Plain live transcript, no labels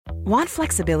Want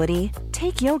flexibility?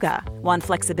 Take yoga. Want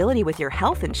flexibility with your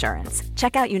health insurance?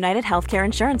 Check out United Healthcare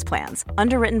Insurance Plans.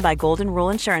 Underwritten by Golden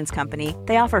Rule Insurance Company,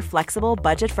 they offer flexible,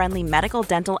 budget-friendly medical,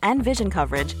 dental, and vision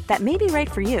coverage that may be right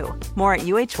for you. More at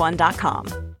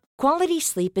uh1.com. Quality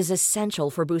sleep is essential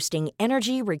for boosting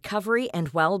energy, recovery, and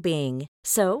well-being.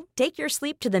 So, take your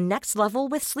sleep to the next level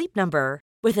with Sleep Number.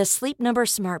 With a Sleep Number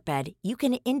smart bed, you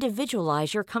can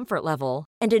individualize your comfort level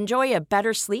and enjoy a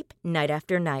better sleep night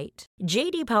after night.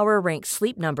 J.D. Power ranks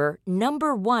Sleep Number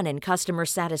number one in customer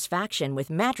satisfaction with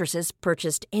mattresses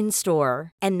purchased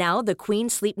in-store. And now the Queen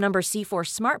Sleep Number C4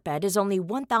 smart bed is only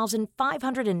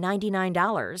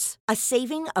 $1,599, a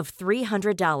saving of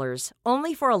 $300,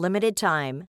 only for a limited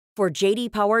time. For J.D.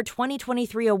 Power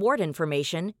 2023 award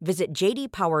information, visit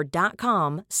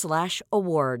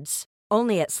jdpower.com/awards.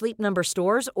 Only at Sleep Number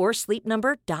stores or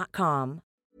sleepnumber.com.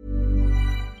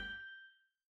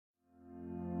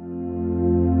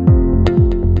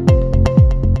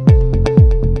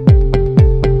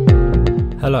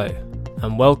 Hello,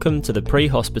 and welcome to the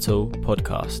Pre-Hospital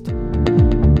Podcast.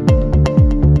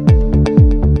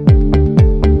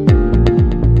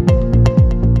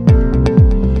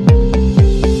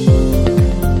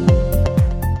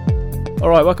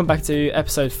 Alright, welcome back to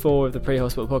episode 4 of the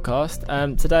Pre-Hospital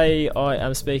Podcast. Today I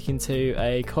am speaking to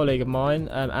a colleague of mine,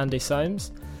 Andy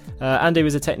Soames. Andy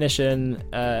was a technician,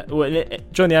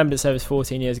 joined the ambulance service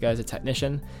 14 years ago as a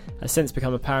technician, has since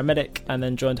become a paramedic and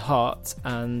then joined Heart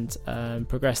and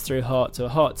progressed through Heart to a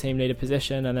Heart team leader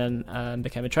position and then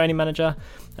became a training manager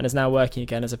and is now working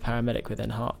again as a paramedic within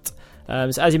Heart.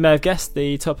 So as you may have guessed,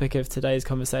 the topic of today's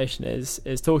conversation is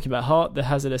talking about Heart, the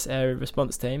Hazardous Area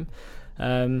Response Team.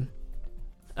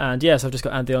 And yes, I've just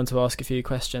got Andy on to ask a few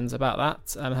questions about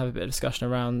that and have a bit of discussion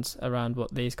around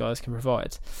what these guys can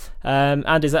provide.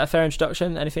 Andy, is that a fair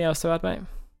introduction? Anything else to add, mate?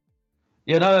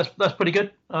 Yeah, no, that's pretty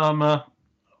good. I'm not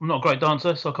a great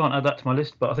dancer, so I can't add that to my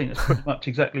list, but I think that's pretty much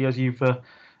exactly as you've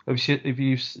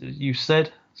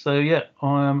said. So yeah,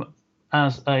 I am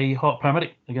as a Heart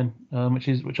paramedic again, which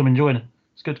I'm enjoying.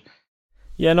 It's good.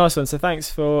 Yeah, nice one. So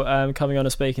thanks for coming on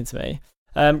and speaking to me.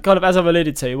 Kind of as I've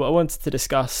alluded to, what I wanted to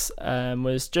discuss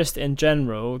was just in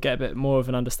general get a bit more of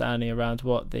an understanding around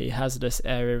what the Hazardous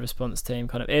Area Response Team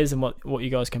kind of is and what you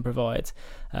guys can provide,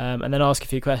 and then ask a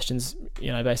few questions,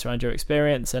 based around your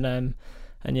experience, and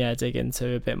dig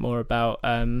into a bit more about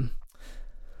what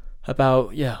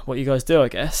you guys do, I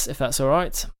guess, if that's all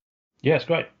right. Yeah, it's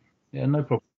great. Yeah, no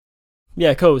problem.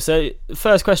 Yeah, cool. So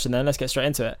first question then, let's get straight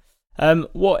into it.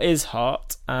 What is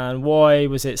Heart and why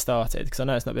was it started? Because I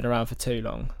know it's not been around for too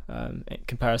long in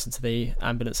comparison to the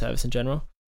ambulance service in general.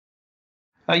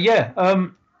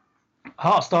 Heart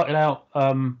started out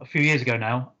a few years ago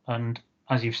now, and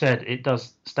as you've said, it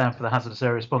does stand for the Hazardous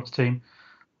Area Response Team,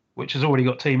 which has already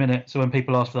got team in it. So when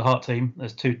people ask for the Heart team,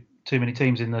 there's too many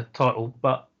teams in the title.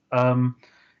 But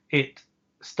it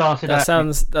started. That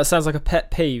sounds like a pet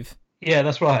peeve. Yeah,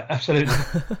 that's right. Absolutely.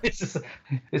 It's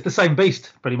the same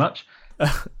beast, pretty much.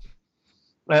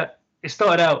 It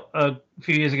started out a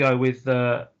few years ago with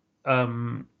the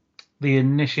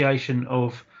initiation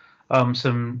of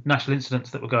some national incidents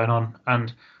that were going on,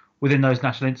 and within those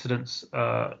national incidents,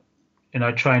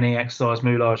 training, exercise,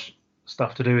 moulage,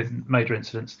 stuff to do with major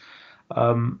incidents.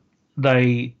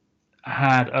 They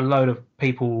had a load of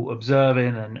people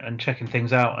observing and checking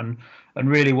things out, and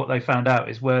really what they found out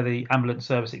is where the ambulance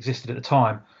service existed at the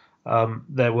time,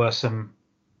 there were some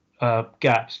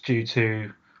gaps due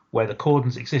to where the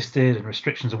cordons existed and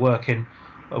restrictions of working,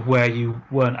 of where you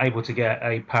weren't able to get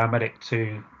a paramedic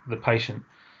to the patient.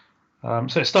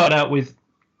 So it started out with,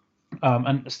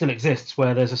 and still exists,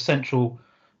 where there's a central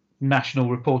national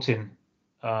reporting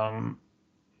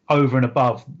over and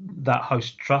above that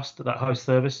host trust, that host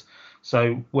service.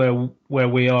 So where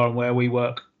we are and where we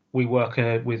work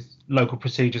with local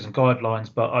procedures and guidelines,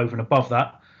 but over and above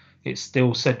that, it's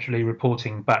still centrally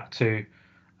reporting back to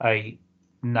a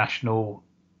national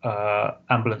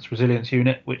ambulance resilience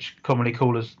unit, which commonly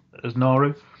called as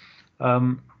NARU.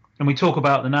 And we talk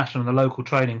about the national and the local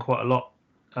training quite a lot.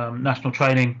 National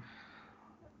training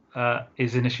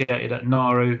is initiated at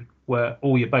NARU, where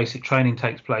all your basic training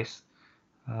takes place.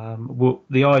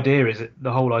 The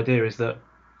whole idea is that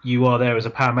you are there as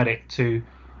a paramedic to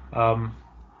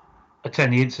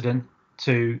attend the incident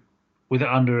with it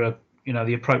under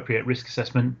the appropriate risk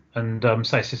assessment and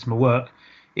safe system of work,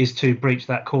 is to breach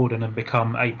that cordon and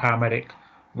become a paramedic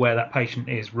where that patient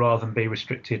is, rather than be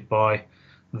restricted by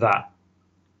that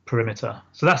perimeter.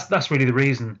 So that's really the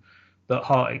reason that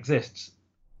Heart exists.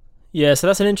 Yeah, so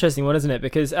that's an interesting one, isn't it?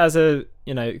 Because as a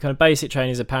kind of basic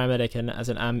training as a paramedic and as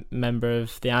a member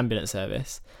of the ambulance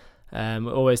service,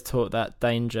 we're always taught that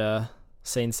danger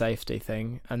scene safety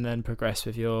thing and then progress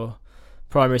with your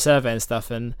primary survey and stuff.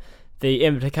 And the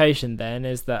implication then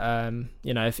is that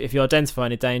if you identify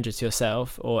any danger to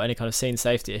yourself or any kind of scene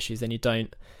safety issues, then you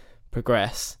don't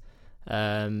progress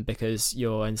because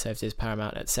your own safety is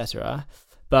paramount, etc.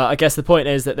 But I guess the point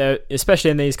is that there, especially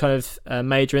in these kind of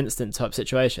major incident type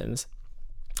situations,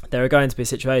 there are going to be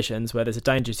situations where there's a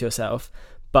danger to yourself,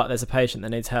 but there's a patient that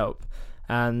needs help.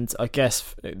 And I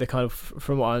guess the kind of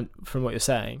from what you're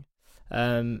saying,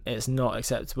 it's not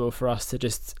acceptable for us to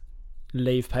just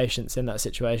leave patients in that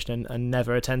situation and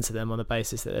never attend to them on the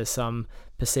basis that there's some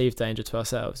perceived danger to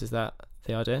ourselves. Is that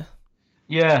the idea?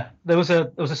 Yeah, there was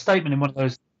a statement in one of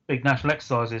those big national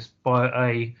exercises by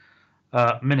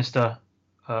a minister,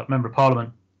 member of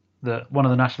parliament, that one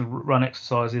of the national run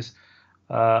exercises,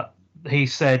 he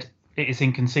said it is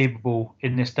inconceivable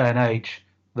in this day and age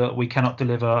that we cannot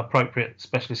deliver appropriate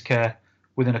specialist care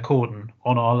within a cordon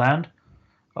on our land.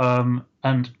 And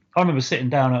I remember sitting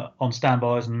down on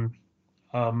standbys and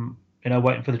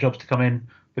waiting for the jobs to come in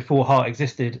before Heart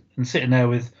existed, and sitting there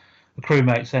with a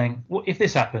crewmate saying, "Well, if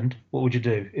this happened, what would you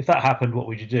do? If that happened, what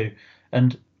would you do?"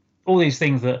 And all these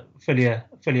things that fill your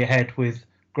head with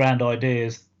grand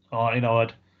ideas. I'd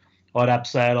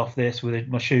abseil off this with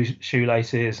my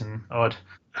shoelaces, and I'd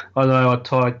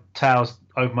tie towels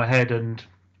over my head and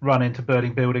run into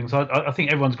burning buildings. I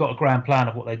think everyone's got a grand plan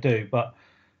of what they do, but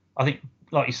I think,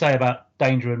 like you say about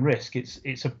danger and risk,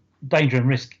 it's a danger and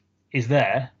risk is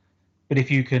there, but if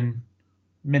you can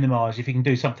minimise, if you can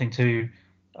do something to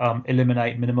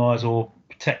eliminate, minimise, or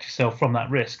protect yourself from that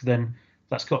risk, then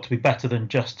that's got to be better than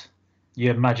just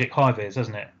your magic high vis,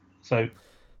 hasn't it? So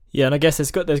yeah, and I guess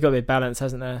there's got to be a balance,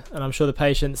 hasn't there? And I'm sure the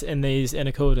patients in these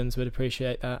inner cordons would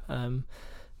appreciate that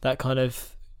that kind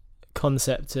of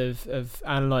concept of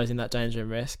analysing that danger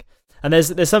and risk. And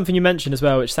there's something you mentioned as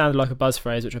well, which sounded like a buzz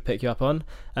phrase, which I'll pick you up on.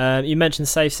 You mentioned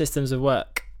safe systems of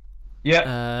work.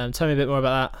 Yeah. Tell me a bit more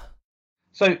about that.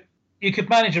 So you could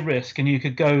manage a risk, and you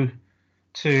could go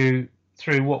through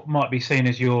what might be seen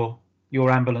as your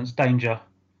ambulance danger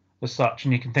as such,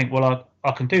 and you can think, well,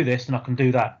 I can do this and I can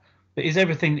do that. But is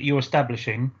everything that you're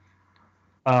establishing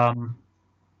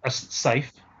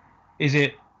safe? Does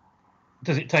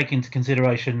it take into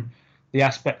consideration the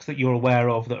aspects that you're aware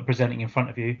of that are presenting in front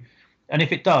of you? And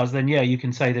if it does, then yeah, you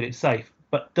can say that it's safe.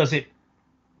 But does it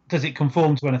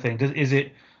conform to anything? Is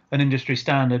it an industry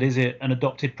standard? Is it an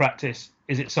adopted practice?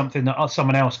 Is it something that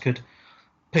someone else could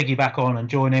piggyback on and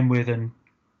join in with and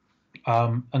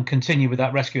continue with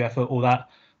that rescue effort or that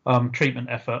treatment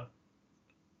effort?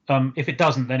 If it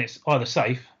doesn't, then it's either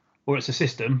safe or it's a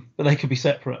system, but they could be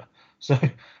separate. So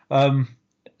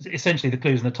essentially the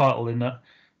clue's in the title, in that,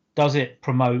 does it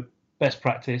promote best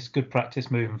practice, good practice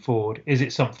moving forward? Is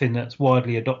it something that's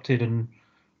widely adopted and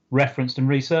referenced and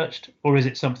researched, or is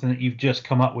it something that you've just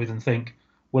come up with and think,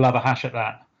 we'll have a hash at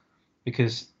that?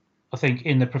 Because I think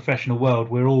in the professional world,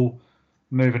 we're all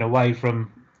moving away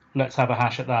from let's have a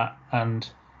hash at that, and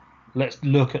let's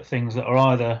look at things that are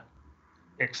either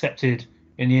accepted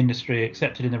in the industry,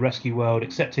 accepted in the rescue world,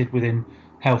 accepted within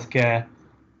healthcare.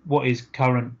 What is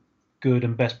current good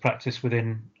and best practice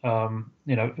within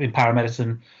in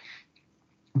paramedicine?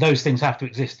 Those things have to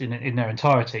exist in their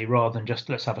entirety, rather than just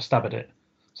let's have a stab at it.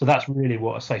 So that's really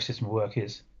what a safe system of work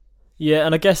is. Yeah,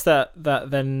 and I guess that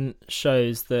then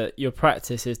shows that your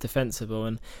practice is defensible.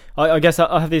 And I guess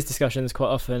I have these discussions quite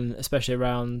often, especially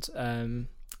around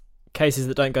cases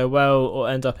that don't go well or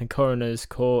end up in coroner's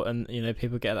court, and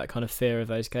people get that kind of fear of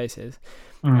those cases.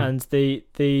 And the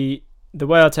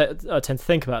way I tend to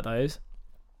think about those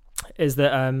is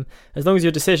that as long as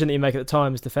your decision that you make at the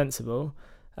time is defensible,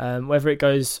 whether it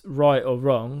goes right or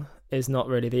wrong is not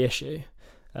really the issue.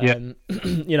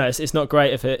 It's not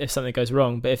great if something goes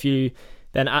wrong, but if you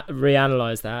then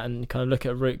reanalyze that and kind of look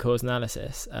at a root cause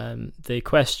analysis, the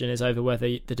question is over whether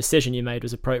the decision you made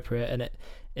was appropriate and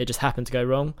it just happened to go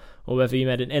wrong, or whether you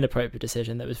made an inappropriate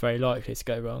decision that was very likely to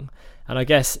go wrong. And I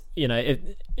guess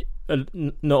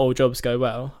not all jobs go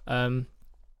well,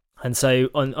 and so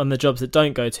on the jobs that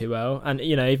don't go too well, and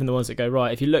even the ones that go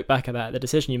right, if you look back at that, the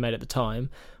decision you made at the time,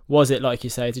 was it, like you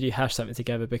say, did you hash something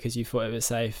together because you thought it was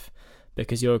safe,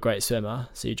 because you're a great swimmer,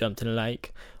 so you jumped in a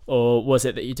lake? Or was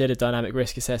it that you did a dynamic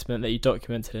risk assessment that you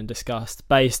documented and discussed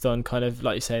based on kind of,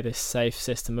 like you say, this safe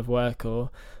system of work or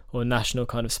national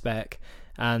kind of spec,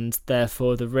 and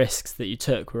therefore the risks that you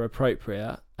took were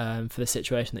appropriate for the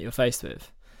situation that you're faced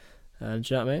with? Do you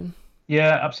know what I mean?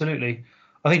 Yeah, absolutely.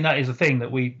 I think that is the thing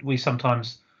that we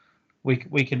sometimes we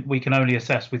can only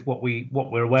assess with what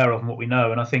we're aware of and what we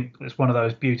know. And I think it's one of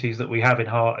those beauties that we have in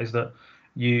Heart, is that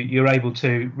you're able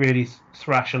to really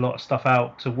thrash a lot of stuff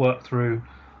out to work through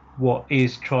what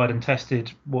is tried and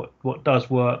tested, what does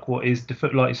work, what is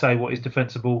like you say, what is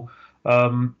defensible,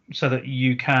 so that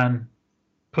you can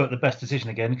put the best decision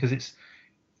again. Because it's,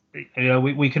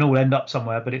 we can all end up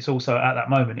somewhere, but it's also at that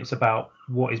moment it's about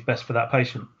what is best for that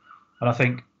patient. And I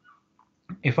think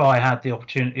if I had the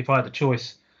opportunity, if I had the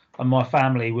choice, and my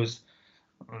family was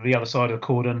the other side of the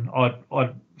cordon,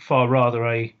 I'd far rather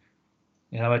a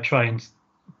trained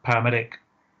paramedic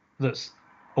that's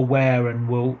aware and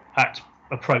will act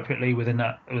appropriately within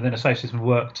a safe system of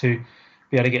work to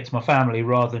be able to get to my family,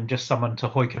 rather than just someone to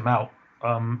hoik them out.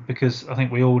 Because I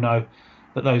think we all know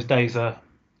that those days are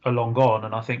long gone,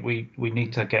 and I think we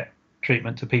need to get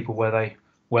treatment to people where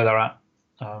they're at,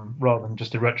 rather than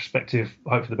just a retrospective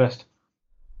hope for the best.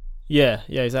 Yeah,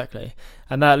 exactly.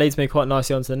 And that leads me quite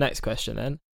nicely on to the next question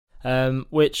then,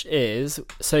 which is,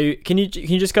 so can you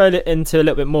just go into a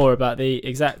little bit more about the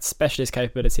exact specialist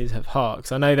capabilities of heart?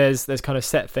 Because I know there's kind of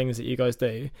set things that you guys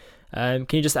do. Can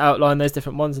you just outline those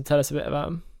different ones and tell us a bit about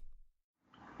them?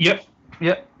 Yep.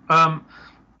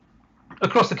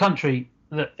 Across the country,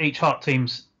 each heart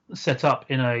team's set up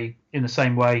in the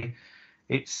same way.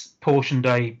 It's portioned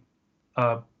a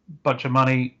bunch of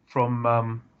money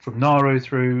from Nauru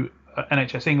through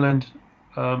NHS England,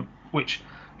 which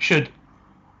should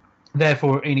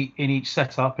therefore in each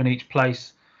setup, in each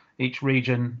place, each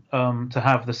region, to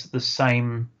have the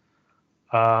same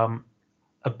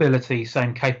ability,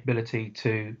 same capability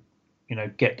to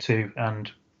get to and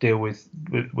deal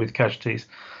with casualties.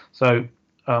 So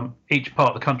each part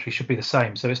of the country should be the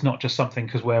same. So it's not just something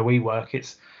because where we work,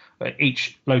 it's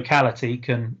each locality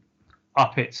can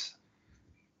up its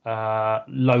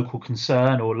local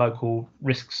concern or local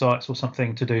risk sites or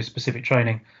something to do specific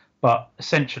training. But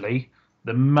essentially,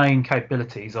 the main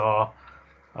capabilities are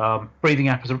breathing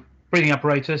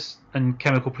apparatus and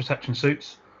chemical protection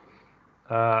suits,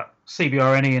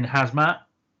 CBRNE and hazmat.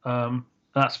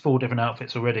 That's 4 different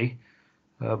outfits already.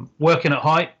 Working at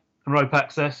height and rope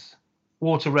access,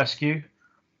 water rescue,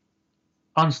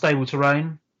 unstable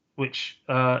terrain, which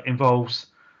involves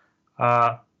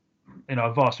a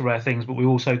vast array of things, but we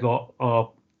also got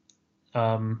our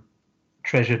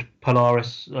treasured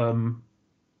Polaris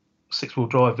 6-wheel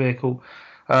drive vehicle,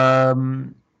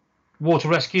 water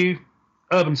rescue,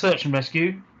 urban search and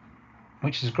rescue,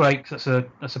 which is great because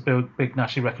that's a big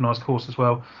nationally recognised course as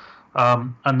well,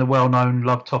 and the well-known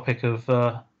love topic of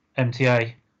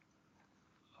MTA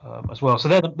as well. So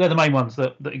they're the main ones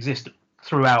that exist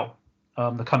throughout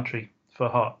the country for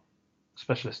heart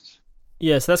specialists.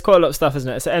 Yeah, so that's quite a lot of stuff,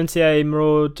 isn't it? So MTA,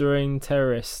 marauding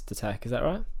terrorist attack, is that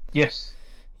right? Yes.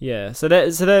 Yeah, so they're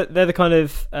the kind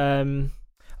of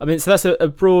so that's a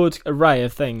broad array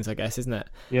of things, I guess, isn't it?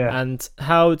 Yeah. And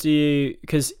how do you?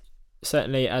 Because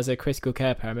certainly as a critical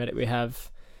care paramedic, we have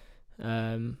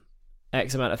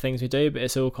X amount of things we do, but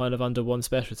it's all kind of under one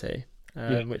specialty,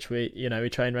 which we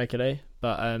train regularly.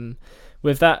 But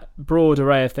with that broad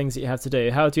array of things that you have to do,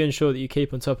 how do you ensure that you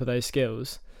keep on top of those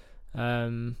skills?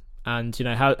 And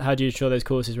how do you ensure those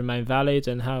courses remain valid,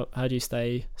 and how do you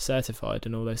stay certified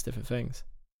and all those different things?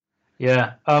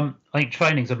 Yeah, I think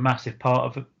training's a massive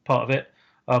part of it,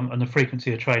 and the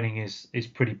frequency of training is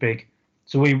pretty big.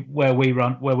 So we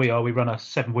run a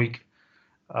 7-week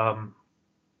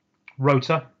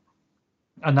rota,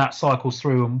 and that cycles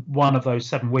through, and one of those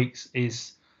 7 weeks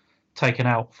is taken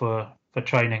out for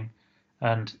training,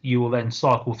 and you will then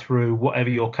cycle through whatever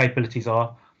your capabilities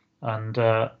are,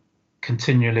 and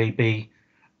continually be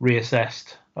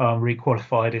reassessed,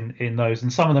 requalified in those.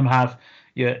 And some of them have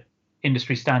your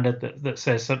industry standard that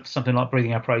says something like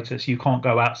breathing apparatus. You can't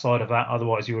go outside of that,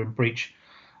 otherwise you're in breach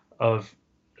of,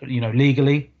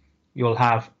 legally. You'll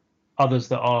have others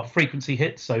that are frequency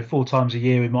hits, so 4 times a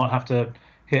year we might have to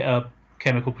hit a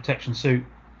chemical protection suit.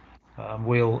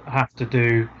 We'll have to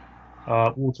do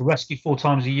water rescue 4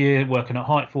 times a year, working at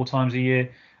height 4 times a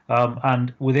year,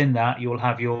 and within that you'll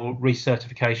have your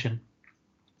recertification.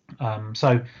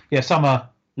 Some are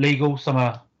legal, some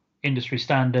are industry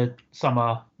standard, some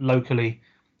are locally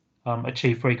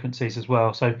achieved frequencies as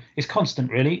well. So it's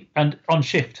constant, really. And on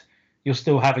shift, you're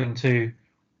still having to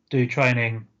do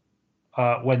training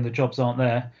when the jobs aren't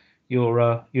there.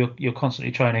 You're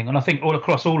constantly training, and I think all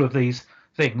across all of these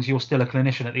things, you're still a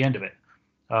clinician at the end of it.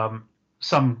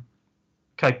 Some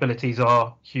capabilities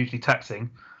are hugely taxing,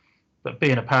 but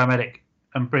being a paramedic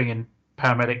and bringing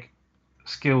paramedic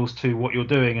skills to what you're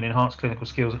doing and enhanced clinical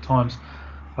skills at times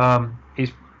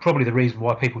is probably the reason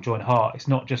why people join heart. It's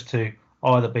not just to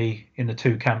either be in the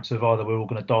 2 camps of either we're all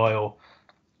going to die or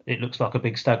it looks like a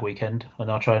big stag weekend on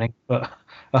our training, but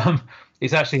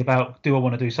it's actually about, do I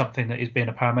want to do something that is being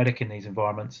a paramedic in these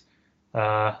environments?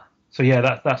 That's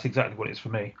exactly what it is for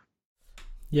me.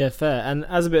 Yeah, fair. And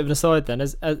as a bit of an aside, then,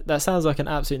 that sounds like an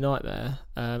absolute nightmare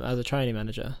as a training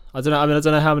manager. I don't know. I mean, I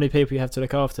don't know how many people you have to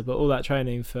look after, but all that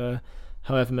training for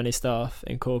however many staff,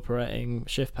 incorporating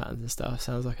shift patterns and stuff,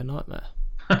 sounds like a nightmare.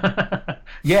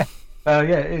 Yeah,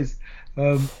 it is.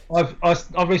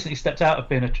 I've recently stepped out of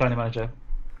being a training manager.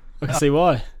 I can see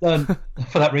why.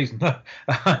 For that reason.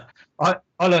 I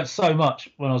learned so much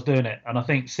when I was doing it, and I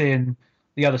think seeing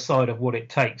the other side of what it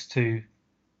takes to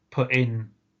put in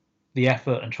the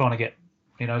effort and trying to get,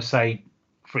 say,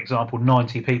 for example,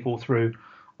 90 people through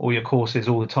all your courses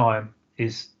all the time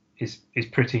is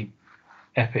pretty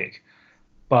epic.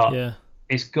 But yeah,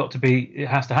 it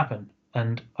has to happen.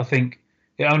 And I think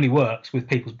it only works with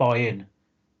people's buy-in.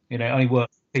 It only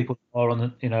works with people that are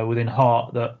on the, within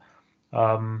heart that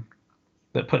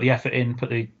put the effort in, put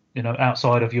the,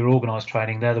 outside of your organised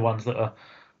training. They're the ones that are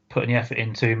putting the effort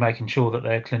into making sure that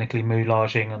they're clinically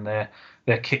moulaging and their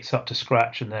kit's up to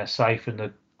scratch and they're safe and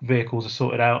the vehicles are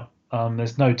sorted out.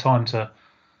 There's no time to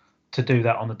do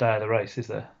that on the day of the race, is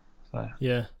there? So.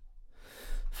 Yeah,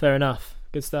 fair enough.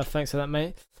 Good stuff. Thanks for that,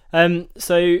 mate.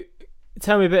 So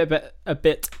tell me a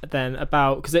bit then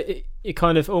about, because it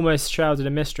kind of almost shrouded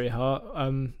in mystery, Heart.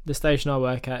 The station I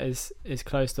work at is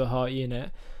close to a Heart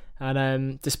unit.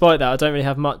 And despite that, I don't really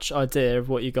have much idea of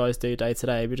what you guys do day to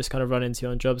day. We just kind of run into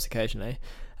you on jobs occasionally.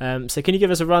 So can you give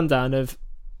us a rundown of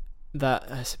that?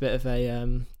 It's a bit of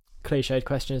a cliched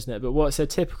question, isn't it? But what's a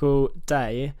typical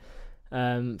day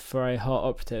for a Heart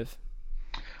operative?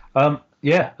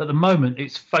 Yeah, at the moment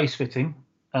it's face fitting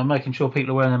and making sure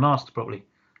people are wearing their masks properly.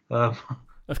 Of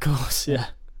course, yeah.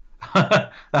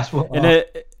 That's what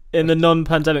in the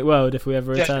non-pandemic world, if we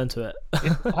ever return to it.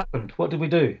 It happened. What did we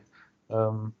do?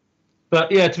 But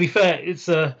yeah, to be fair, it's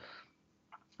there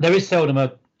is seldom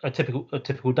a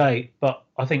typical day, but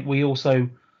I think we also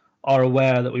are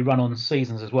aware that we run on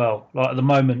seasons as well. Like at the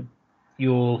moment,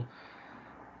 we'll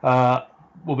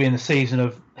be in the season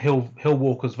of hill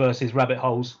walkers versus rabbit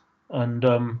holes, and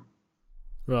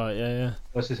right, yeah,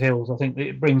 versus hills. I think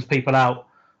it brings people out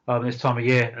this time of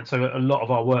year, and so a lot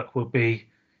of our work will be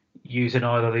using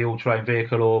either the all-terrain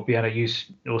vehicle or be able to use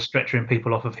or stretching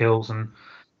people off of hills and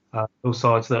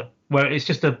hillsides where it's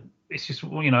just a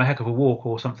heck of a walk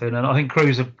or something. And I think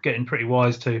crews are getting pretty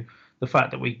wise to the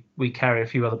fact that we carry a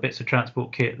few other bits of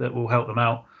transport kit that will help them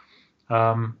out.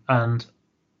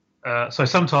 So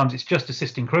sometimes it's just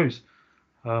assisting crews,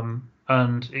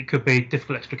 and it could be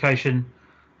difficult extrication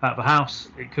out of a house.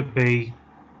 It could be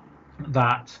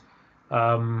that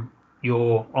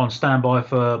you're on standby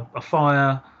for a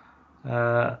fire.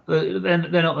 They're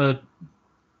not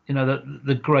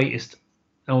the greatest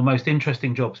or most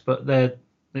interesting jobs, but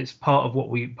it's part of what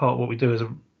we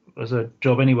do as a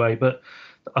job anyway. But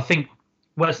I think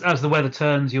as the weather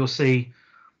turns, you'll see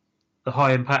the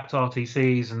high impact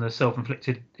RTCs and the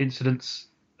self-inflicted incidents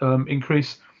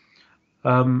increase.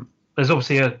 There's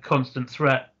obviously a constant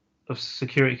threat of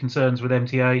security concerns with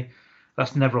MTA.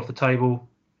 That's never off the table,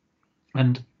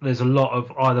 and there's a lot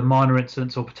of either minor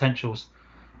incidents or potentials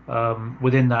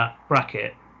within that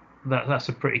bracket. That's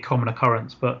a pretty common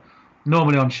occurrence. But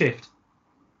normally on shift,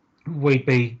 we'd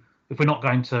be, if we're not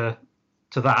going to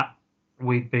that,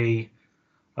 we'd be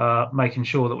making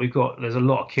sure that there's a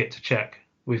lot of kit to check.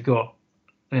 We've got,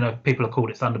 people have called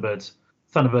it Thunderbirds.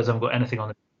 Thunderbirds haven't got anything on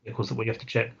the vehicles that we have to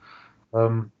check.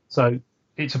 So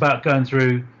it's about going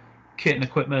through kit and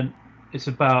equipment. It's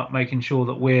about making sure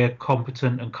that we're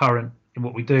competent and current in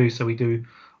what we do. So we do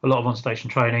a lot of on-station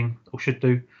training, or should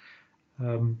do,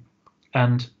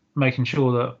 and making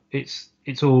sure that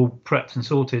it's all prepped and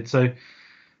sorted. So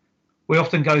we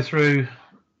often go through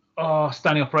our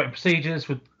standing operating procedures.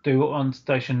 We do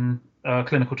on-station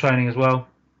clinical training as well.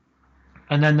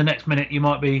 And then the next minute you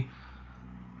might be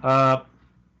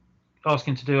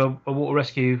asking to do a water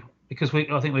rescue, because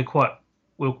I think we're quite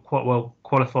well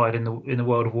qualified in the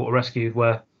world of water rescue,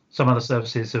 where some other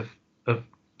services have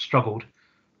struggled.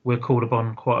 We're called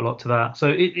upon quite a lot to that. So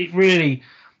it really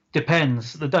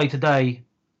depends. The day-to-day,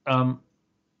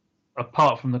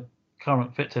 apart from the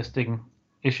current fit testing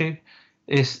issue,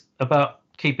 is about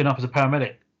keeping up as a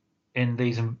paramedic in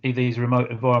these remote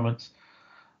environments.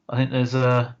 I think there's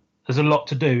a lot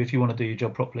to do if you want to do your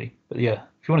job properly. But yeah,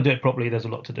 if you want to do it properly, there's a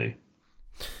lot to do.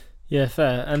 Yeah,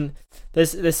 fair. And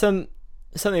there's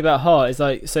something about Heart is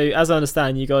like, so as I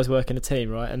understand, you guys work in a team,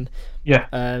 right? And yeah.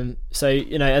 So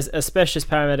as specialist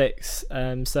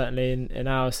paramedics, certainly in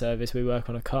our service, we work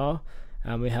on a car,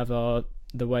 and we have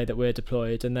the way that we're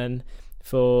deployed. And then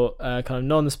for kind of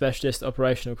non-specialist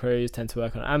operational crews, tend to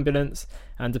work on an ambulance.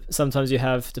 And sometimes you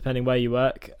have, depending where you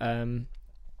work, a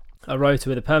rota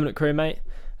with a permanent crewmate,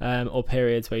 or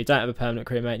periods where you don't have a permanent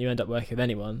crewmate and you end up working with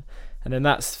anyone. And then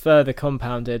that's further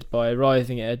compounded by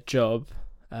arriving at a job,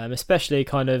 especially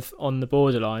kind of on the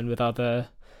borderline with other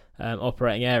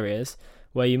operating areas,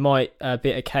 where you might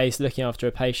be at a case looking after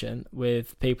a patient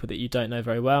with people that you don't know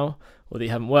very well, or that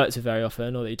you haven't worked with very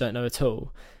often, or that you don't know at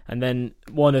all. And then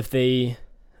one of the,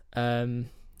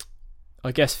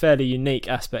 I guess, fairly unique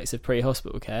aspects of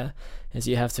pre-hospital care is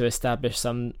you have to establish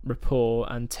some rapport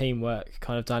and teamwork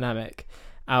kind of dynamic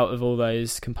out of all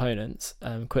those components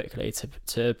quickly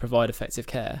to provide effective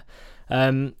care.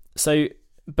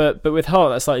 But with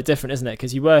heart, that's slightly different, isn't it?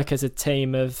 Because you work as a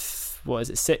team of,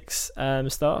 6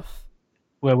 staff?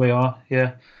 Where we are,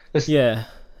 yeah. Yeah.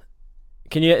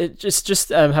 Can you just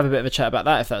have a bit of a chat about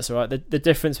that, if that's all right? The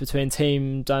difference between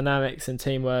team dynamics and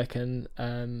teamwork, and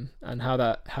how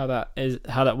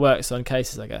that works on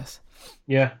cases, I guess.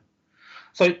 Yeah.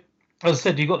 So, as I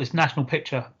said, you've got this national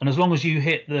picture, and as long as you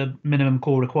hit the minimum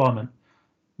core requirement,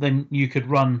 then you could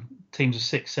run teams of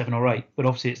 6, 7, or 8. But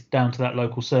obviously, it's down to that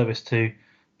local service to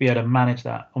be able to manage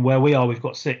that. And where we are, we've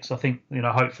got 6. I think,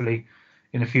 hopefully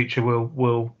in the future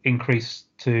we'll increase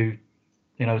to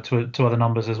other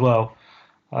numbers as well.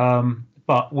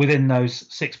 But within those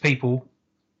 6 people,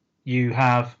 you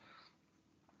have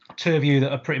 2 of you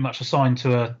that are pretty much assigned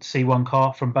to a C1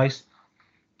 car from base.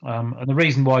 And the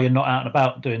reason why you're not out and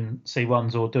about doing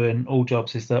C1s or doing all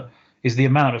jobs is the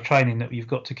amount of training that you've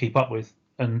got to keep up with.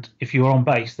 And if you're on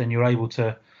base, then you're able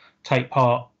to take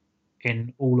part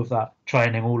in all of that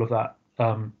training, all of that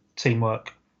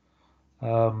teamwork,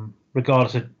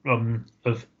 regardless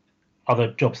of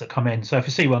other jobs that come in. So if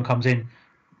a C1 comes in,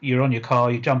 you're on your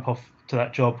car, you jump off to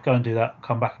that job, go and do that,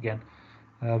 come back again.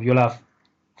 You'll have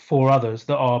 4 others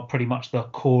that are pretty much the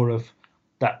core of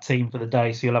that team for the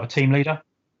day. So you'll have a team leader,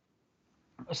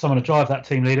 someone to drive that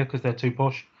team leader because they're too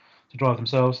posh to drive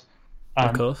themselves,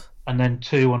 Of course. and then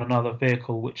 2 on another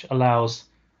vehicle, which allows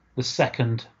the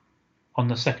second on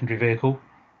the secondary vehicle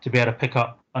to be able to pick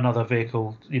up another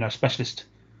vehicle, specialist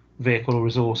vehicle or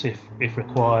resource if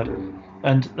required.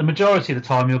 And the majority of the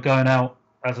time you're going out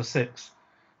as a 6.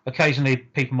 Occasionally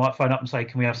people might phone up and say,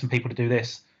 can we have some people to do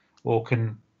this, or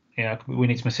we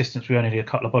need some assistance, we only need a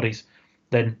couple of bodies.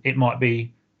 Then it might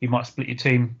be you might split your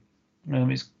team.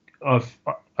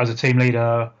 As a team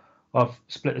leader, I've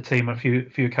split the team on a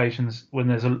few occasions when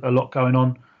there's a lot going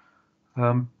on.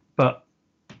 But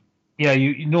yeah,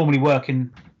 you normally work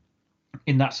in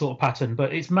that sort of pattern,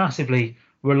 but it's massively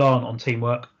reliant on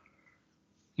teamwork.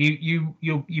 You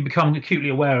become acutely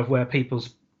aware of where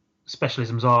people's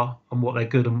specialisms are and what they're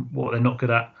good and what they're not good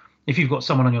at. If you've got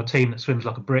someone on your team that swims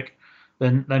like a brick,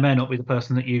 then they may not be the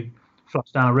person that you flush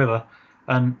down a river.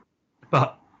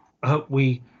 But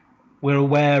we're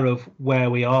aware of where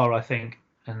we are, I think,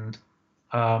 and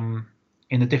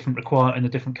in the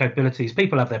different capabilities.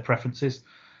 People have their preferences,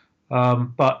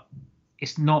 but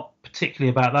it's not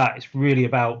particularly about that. It's really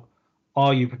about,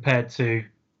 are you prepared to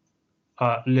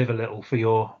live a little for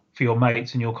your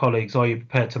mates and your colleagues? Are you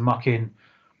prepared to muck in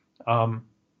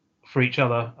for each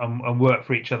other and work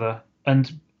for each other?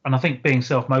 And I think being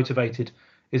self-motivated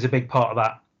is a big part of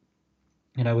that.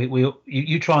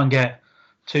 You try and get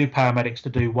 2 paramedics to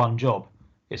do one job,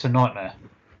 it's a nightmare.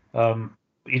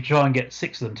 You try and get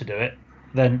 6 of them to do it,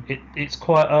 then it's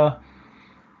quite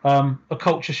a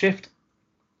culture shift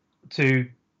to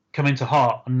come into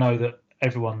heart and know that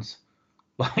everyone's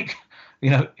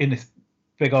in this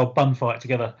big old bun fight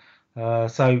together.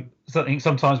 So I think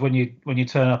sometimes when you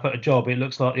turn up at a job, it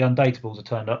looks like the undateables are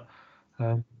turned up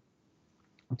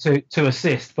to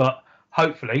assist. But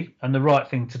hopefully, and the right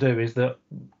thing to do is that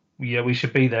we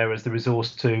should be there as the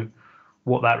resource to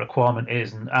what that requirement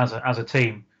is, and as a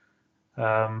team.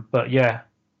 But yeah,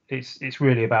 it's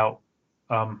really about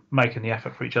making the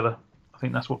effort for each other. I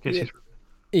think that's what gets you through.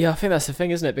 Yeah, I think that's the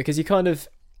thing, isn't it? Because you kind of,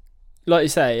 like you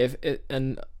say,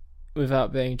 and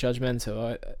without being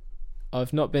judgmental,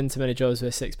 I've not been to many jobs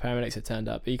where 6 paramedics have turned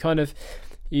up, but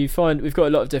you find we've got a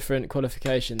lot of different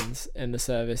qualifications in the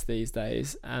service these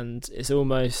days, and it's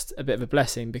almost a bit of a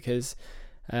blessing because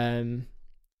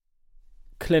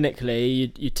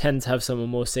clinically you tend to have someone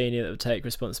more senior that will take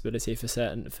responsibility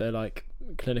for like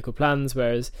clinical plans,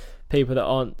 whereas people that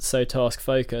aren't so task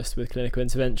focused with clinical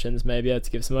interventions may be able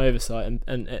to give some oversight,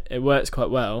 and it works quite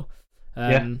well.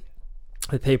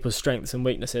 With people's strengths and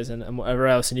weaknesses and whatever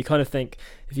else. And you kind of think,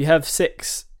 if you have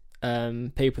 6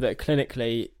 people that are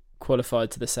clinically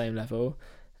qualified to the same level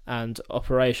and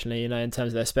operationally, in terms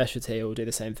of their specialty, all do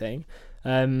the same thing,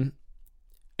 do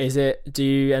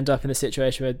you end up in a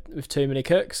situation with too many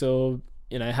cooks, or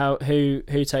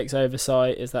who takes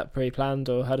oversight? Is that pre-planned,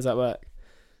 or how does that work?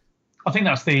 I think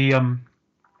that's the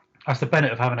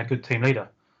benefit of having a good team leader.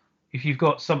 If you've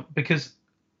got because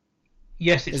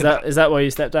yes, it's is that why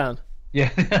you stepped down? Yeah,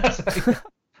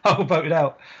 I will vote it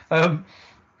out.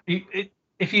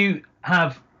 If you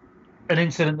have an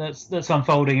incident that's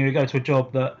unfolding, you go to a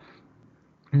job that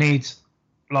needs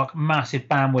like massive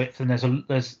bandwidth, and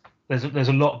there's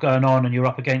a lot going on, and you're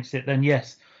up against it, then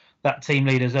yes, that team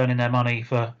leader's earning their money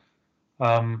for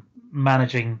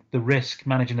managing the risk,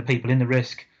 managing the people in the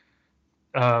risk,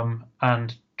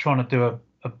 and trying to do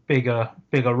a bigger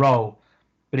role.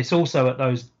 But it's also at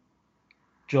those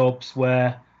jobs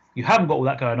where you haven't got all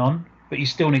that going on, but you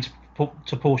still need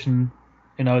to portion,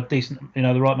 a decent, the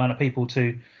right amount of people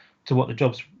to what the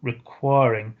job's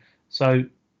requiring. So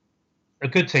a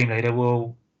good team leader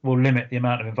will limit the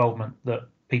amount of involvement that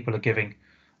people are giving,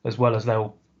 as well as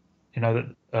they'll,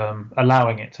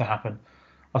 allowing it to happen.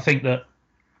 I think that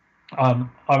I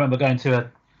remember going to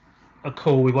a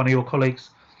call with one of our colleagues.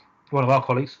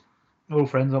 We're all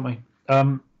friends, aren't we?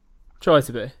 Try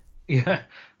to be. Yeah.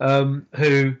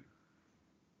 Who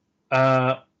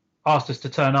asked us to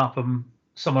turn up, and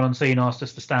someone on scene asked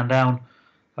us to stand down,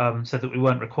 said that we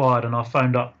weren't required, and I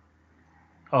phoned up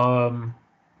a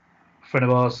friend of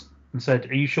ours and said,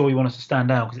 "Are you sure you want us to stand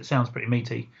down? Because it sounds pretty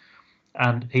meaty."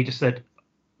 And he just said,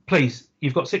 "Please,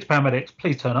 you've got 6 paramedics,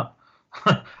 please turn up."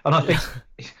 And I think,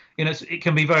 it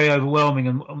can be very overwhelming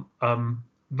and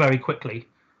very quickly.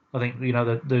 I think,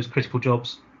 those critical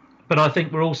jobs. But I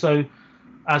think we're also,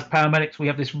 as paramedics, we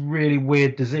have this really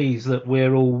weird disease that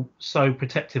we're all so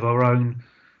protective of our own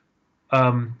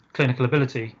clinical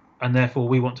ability, and therefore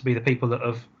we want to be the people that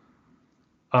have,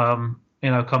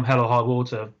 come hell or high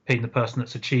water, being the person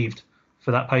that's achieved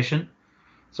for that patient.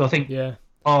 So I think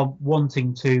our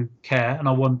wanting to care and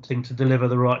our wanting to deliver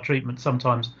the right treatment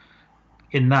sometimes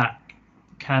in that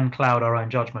can cloud our own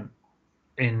judgment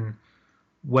in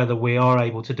whether we are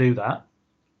able to do that,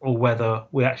 or whether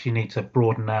we actually need to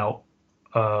broaden out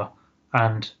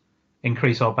and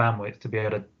increase our bandwidth to be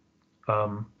able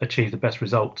to achieve the best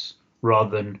results, rather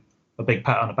than a big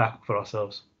pat on the back for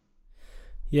ourselves.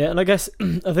 Yeah, and I guess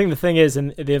I think the thing is,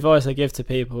 and the advice I give to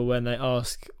people when they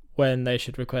ask when they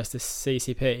should request a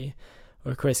CCP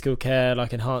or a critical care,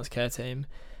 like enhanced care team,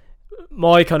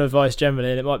 my kind of advice generally,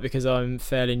 and it might be because I'm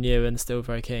fairly new and still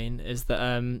very keen, is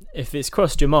that if it's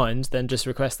crossed your mind, then just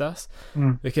request us.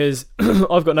 Because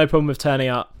I've got no problem with turning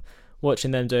up,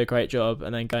 watching them do a great job,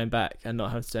 and then going back and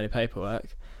not having to do any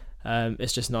paperwork.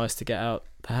 It's just nice to get out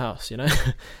the house, and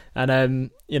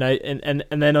and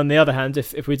then on the other hand,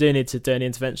 if we do need to do any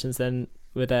interventions, then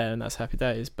we're there, and that's happy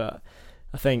days. But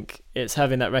I think it's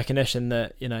having that recognition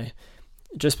that,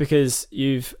 just because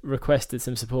you've requested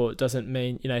some support doesn't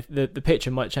mean, the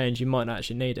picture might change. You might not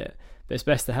actually need it, but it's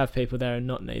best to have people there and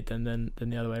not need them than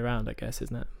the other way around, I guess,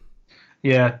 isn't it?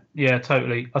 Yeah,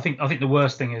 totally. I think the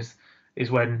worst thing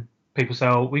is when people say,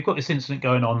 "Oh, we've got this incident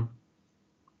going on.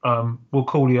 We'll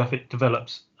call you if it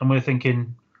develops," and we're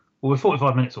thinking, "Well, we're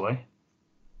 45 minutes away."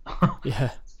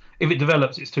 Yeah. If it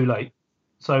develops, it's too late,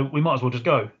 so we might as well just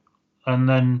go. And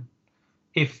then,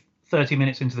 if 30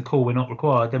 minutes into the call we're not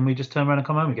required, then we just turn around and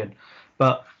come home again.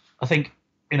 But I think,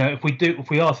 if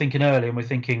we are thinking early and we're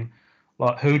thinking,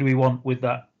 like, who do we want with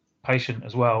that patient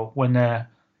as well when they're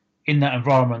in that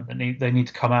environment, that they need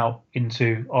to come out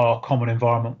into our common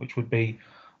environment, which would be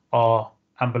our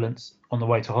ambulance on the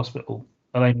way to hospital,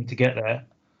 and they need to get there,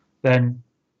 then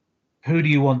who do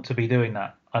you want to be doing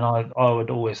that? And I would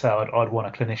always say I'd want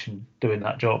a clinician doing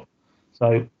that job.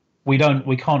 So we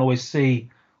can't always see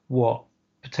what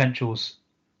potentials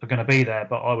are going to be there,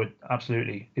 but I would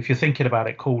absolutely, if you're thinking about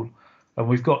it, call. And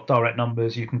we've got direct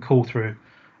numbers. You can call through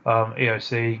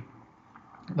EOC.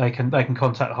 They can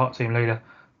contact the heart team leader,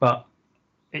 but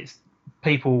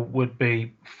people would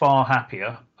be far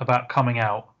happier about coming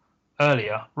out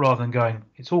earlier rather than going,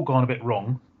 "It's all gone a bit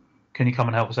wrong. Can you come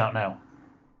and help us out now?"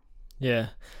 Yeah.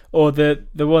 Or the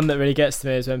one that really gets to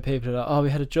me is when people are like, "Oh, we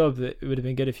had a job that it would have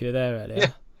been good if you were there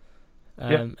earlier."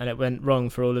 Yeah. And it went wrong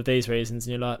for all of these reasons,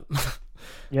 and you're like,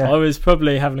 "Yeah, I was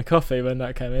probably having a coffee when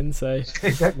that came in." So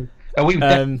exactly. We were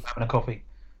having a coffee.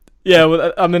 Yeah,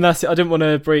 well, I mean, that's it. I didn't want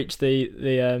to breach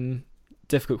the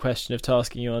difficult question of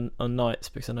tasking you on nights,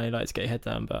 because I know you like to get your head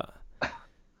down, but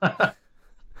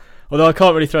although I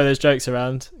can't really throw those jokes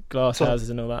around, glass houses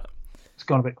and all that. It's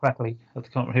gone a bit crackly. I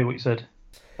can't hear what you said.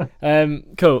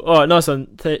 Cool. All right, nice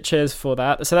one. Cheers for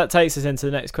that. So that takes us into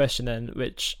the next question then,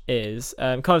 which is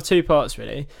kind of 2 parts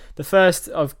really. The first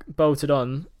I've bolted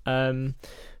on, but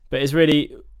it's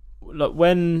really like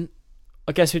when,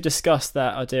 I guess we discussed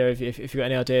that idea of if you've got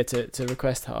any idea to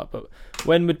request heart, but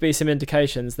when would be some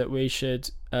indications that we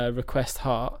should request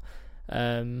heart,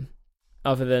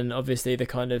 other than obviously the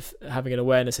kind of having an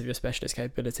awareness of your specialist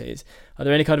capabilities? Are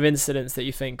there any kind of incidents that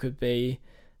you think would be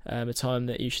a time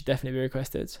that you should definitely be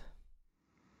requested?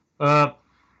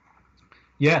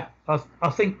 Yeah, I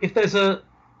think if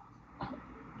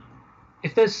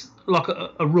there's like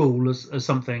a rule as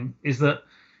something, is that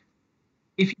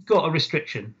if you've got a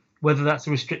restriction, whether that's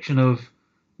a restriction of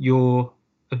your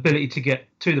ability to get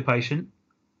to the patient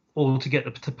or to get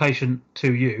the patient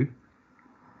to you,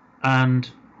 and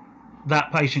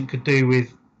that patient could do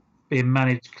with being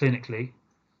managed clinically,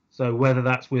 so whether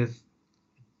that's with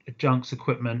adjuncts,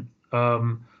 equipment,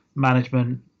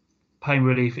 management, pain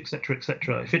relief, etc.,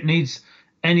 etc. If it needs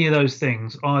any of those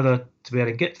things, either to be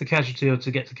able to get to the casualty or to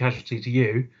get the casualty to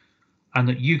you, and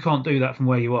that you can't do that from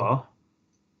where you are,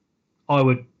 I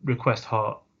would request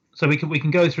heart. So we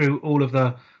can go through all of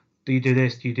the, do you do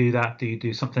this, do you do that, do you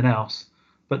do something else?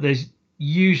 But there's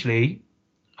usually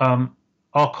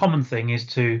our common thing is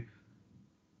to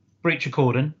breach a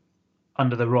cordon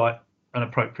under the right and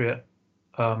appropriate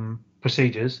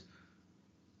procedures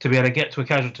to be able to get to a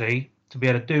casualty, to be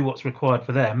able to do what's required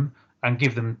for them and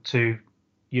give them to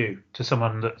you, to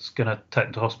someone that's going to take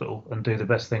them to hospital and do the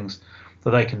best things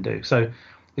that they can do. So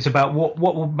it's about what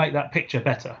will make that picture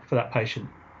better for that patient.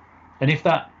 And if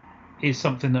that is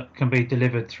something that can be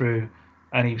delivered through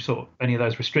any of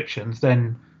those restrictions,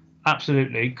 then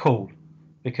absolutely cool,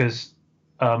 because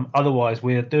otherwise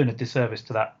we're doing a disservice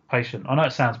to that patient. I know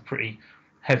it sounds pretty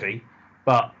heavy,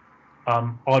 but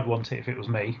I'd want it if it was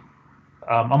me.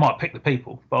 I might pick the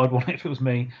people, but I'd want it if it was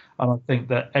me. And I think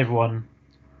that everyone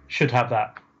should have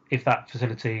that if that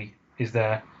facility is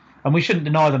there. And we shouldn't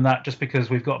deny them that just because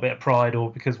we've got a bit of pride or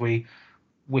because we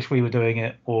wish we were doing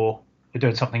it or we're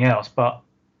doing something else. But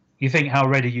you think how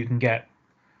ready you can get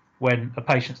when a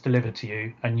patient's delivered to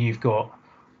you and you've got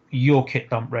your kit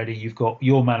dump ready, you've got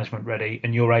your management ready,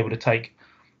 and you're able to take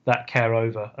that care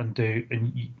over and do.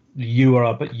 And you are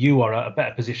at a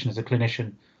better position as a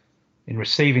clinician in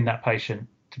receiving that patient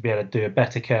to be able to do a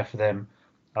better care for them,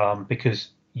 because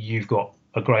you've got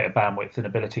a greater bandwidth and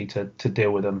ability to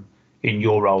deal with them in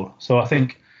your role. So I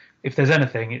think if there's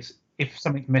anything, it's if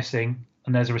something's missing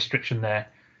and there's a restriction there,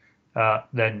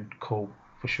 then cool,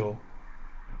 for sure.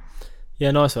 Yeah,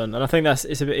 nice one. And I think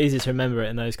it's a bit easier to remember it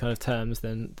in those kind of terms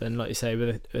than like you say,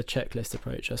 with a checklist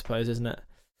approach, I suppose, isn't it?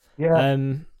 Yeah.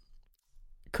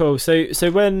 Cool.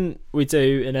 So when we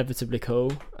do inevitably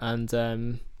call, and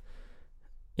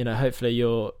hopefully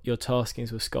your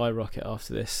taskings will skyrocket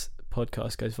after this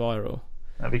podcast goes viral.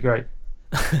 That'd be great.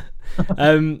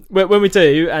 When we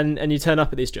do, and you turn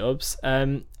up at these jobs,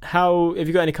 how have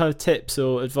you got any kind of tips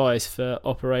or advice for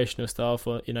operational staff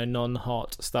or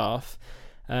non-heart staff,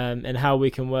 and how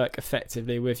we can work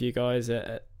effectively with you guys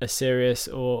at a serious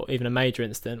or even a major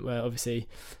incident where obviously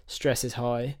stress is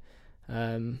high?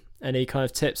 Any kind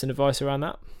of tips and advice around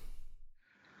that?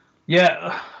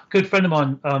 Yeah, a good friend of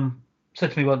mine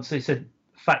said to me once, he said,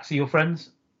 facts are your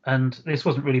friends. And this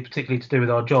wasn't really particularly to do with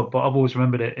our job, but I've always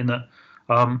remembered it in that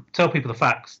tell people the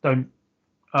facts. Don't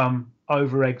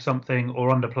over-egg something or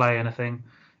underplay anything.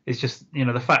 It's just,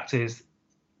 the fact is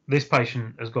this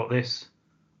patient has got this,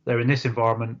 they're in this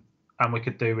environment, and we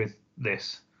could do with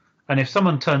this. And if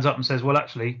someone turns up and says, well,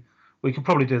 actually, we could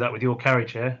probably do that with your carry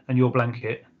chair and your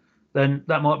blanket, then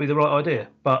that might be the right idea.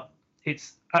 But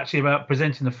it's actually about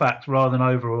presenting the facts rather than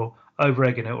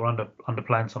over-egging it or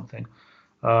underplaying something.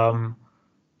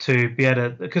 To be able to,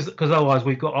 because otherwise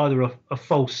we've got either a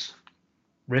false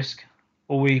risk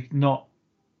or we've not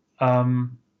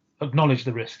acknowledged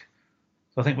the risk.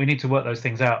 So I think we need to work those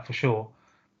things out for sure.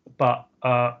 But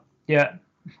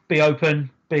be open,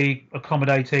 be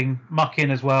accommodating, muck in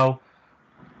as well,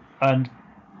 and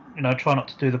try not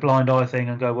to do the blind eye thing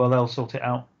and go, well, they'll sort it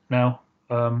out now.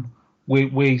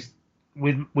 With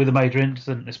a major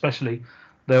incident especially,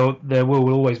 there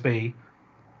will always be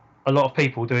a lot of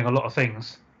people doing a lot of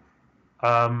things,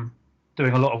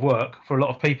 doing a lot of work for a lot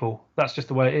of people. That's just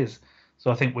the way it is.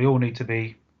 So I think we all need to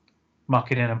be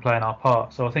mucking in and playing our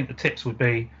part. So I think the tips would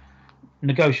be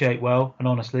negotiate well and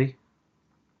honestly,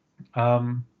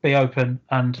 be open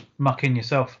and muck in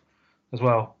yourself as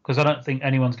well. Because I don't think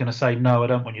anyone's going to say, no, I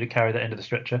don't want you to carry that end of the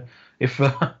stretcher if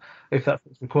that's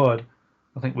what's required.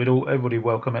 I think everybody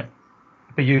welcome it.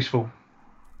 It'd be useful.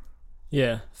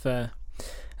 Yeah, fair.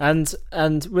 And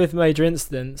with major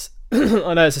incidents,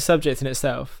 I know it's a subject in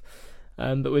itself,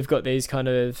 but we've got these kind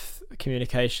of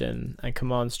communication and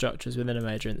command structures within a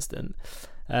major incident.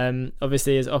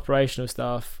 Obviously, as operational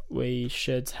staff, we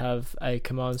should have a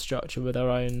command structure with our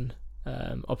own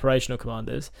operational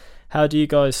commanders. How do you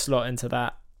guys slot into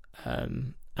that?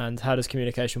 And how does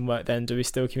communication work then? Do we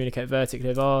still communicate vertically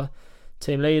with our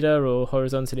team leader or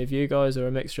horizontally with you guys, or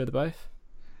a mixture of the both?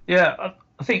 Yeah,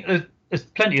 I think there's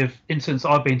plenty of incidents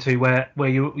I've been to where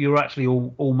you're actually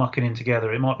all mucking in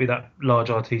together. It might be that large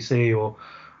RTC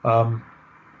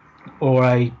or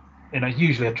a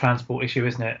usually a transport issue,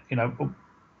 isn't it?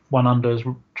 One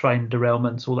unders, train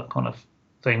derailments, all that kind of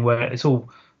thing, where it's all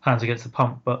hands against the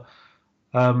pump. But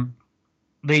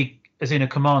as in a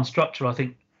command structure, I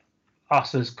think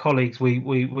us as colleagues,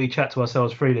 we chat to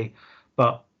ourselves freely,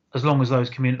 but as long as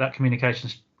that communication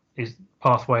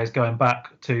pathway is going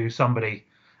back to somebody,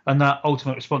 and that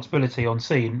ultimate responsibility on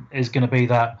scene is going to be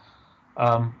that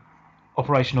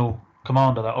operational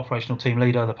commander, that operational team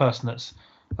leader, the person that's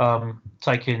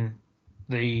taking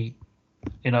the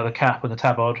cap and the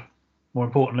tabard, more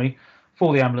importantly,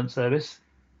 for the ambulance service.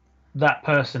 That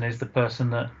person is the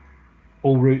person that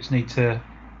all routes need to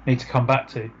come back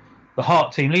to. The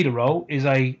heart team leader role is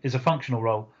a functional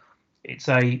role. It's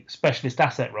a specialist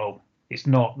asset role. It's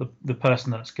not the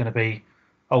person that's going to be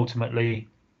ultimately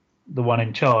the one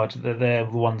in charge. They're the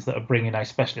ones that are bringing a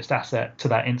specialist asset to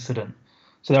that incident.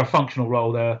 So they're a functional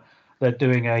role. They're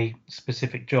doing a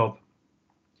specific job.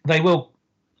 They will,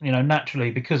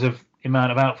 naturally, because of the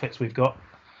amount of outfits we've got,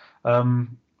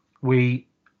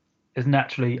 is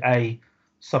naturally a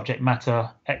subject matter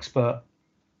expert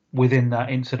within that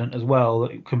incident as well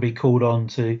that can be called on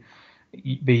to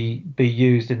be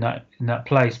used in that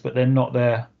place, but they're not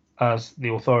there as the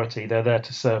authority. They're there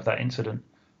to serve that incident.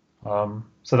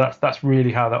 So that's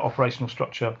really how that operational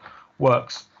structure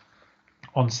works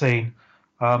on scene.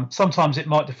 Sometimes it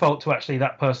might default to actually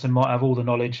that person might have all the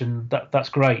knowledge, and that's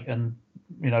great, and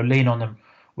lean on them,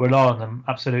 rely on them,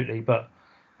 absolutely. But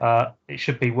it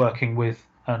should be working with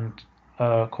and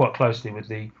quite closely with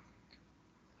the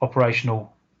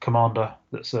operational commander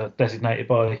that's designated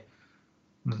by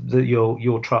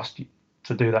your trust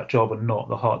to do that job, and not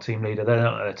the heart team leader. They're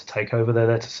not there to take over. They're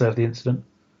there to serve the incident.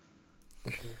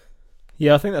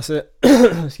 Yeah, I think that's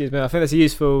excuse me. I think that's a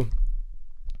useful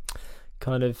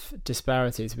kind of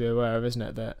disparity to be aware of, isn't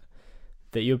it? That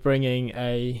you're bringing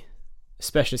a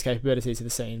specialist capability to the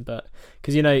scene, but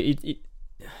because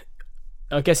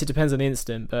I guess it depends on the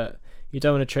incident, but you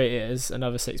don't want to treat it as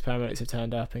another 6 paramedics have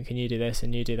turned up and can you do this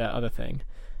and you do that other thing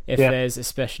if there's a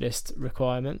specialist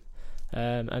requirement.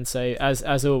 And so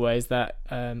as always, that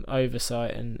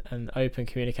oversight and open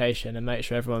communication and make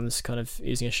sure everyone's kind of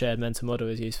using a shared mental model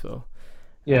is useful.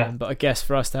 But I guess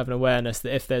for us to have an awareness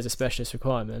that if there's a specialist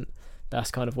requirement,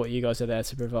 that's kind of what you guys are there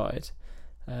to provide.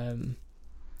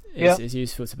 Is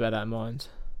useful to bear that in mind.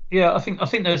 I think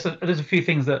there's a few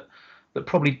things that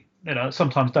probably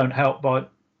sometimes don't help by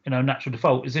natural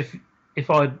default. Is if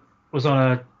I was on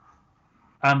a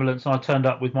ambulance and I turned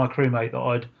up with my crewmate that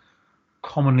I'd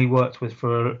commonly worked with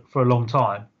for a long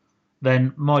time,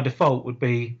 then my default would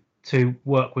be to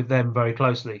work with them very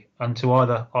closely and to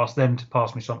either ask them to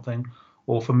pass me something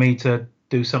or for me to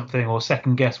do something or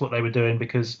second guess what they were doing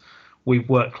because we've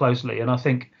worked closely. And I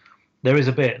think there is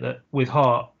a bit that with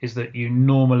heart is that you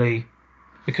normally,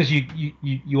 because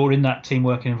you're in that team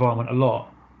working environment a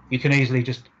lot, you can easily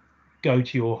just go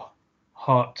to your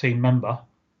heart team member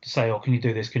to say, oh, can you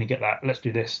do this? Can you get that? Let's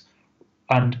do this.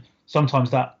 And sometimes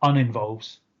that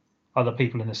uninvolves other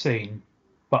people in the scene,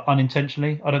 but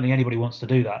unintentionally. I don't think anybody wants to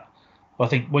do that. But I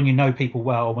think when you know people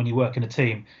well, when you work in a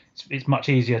team, it's much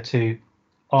easier to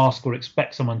ask or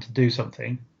expect someone to do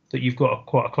something that you've got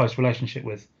quite a close relationship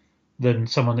with than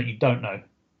someone that you don't know.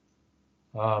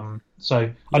 I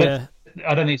don't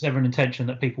think it's ever an intention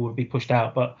that people would be pushed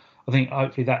out, but I think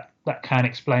hopefully that can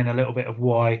explain a little bit of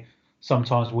why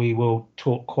sometimes we will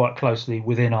talk quite closely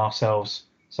within ourselves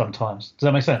sometimes. Does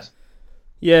that make sense?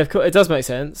 Yeah, of course, it does make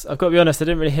sense. I've got to be honest, I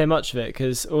didn't really hear much of it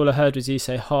because all I heard was you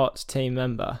say heart team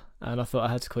member, and I thought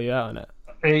I had to call you out on it.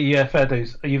 Yeah, fair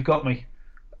dues. You've got me.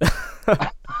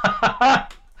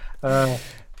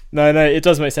 No, it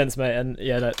does make sense, mate, and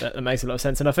yeah, that makes a lot of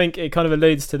sense. And I think it kind of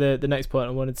alludes to the next point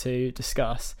I wanted to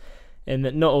discuss, in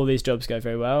that not all these jobs go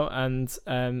very well, and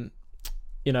a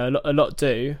lot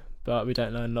do, but we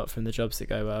don't learn a lot from the jobs that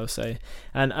go well. So,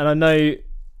 and I know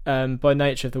by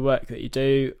nature of the work that you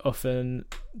do, often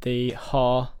the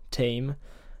HAR team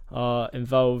are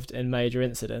involved in major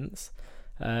incidents,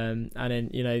 and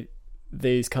in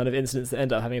these kind of incidents that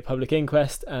end up having a public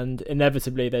inquest, and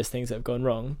inevitably there's things that have gone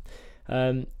wrong.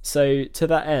 So to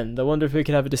that end, I wonder if we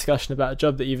could have a discussion about a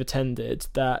job that you've attended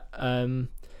that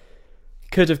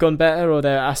could have gone better, or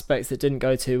there are aspects that didn't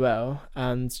go too well,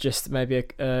 and just maybe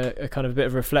a kind of a bit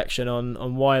of reflection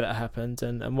on why that happened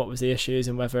and what was the issues,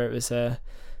 and whether it was a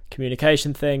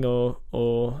communication thing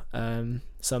or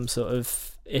some sort of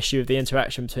issue of the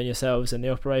interaction between yourselves and the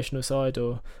operational side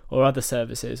or other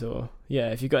services, or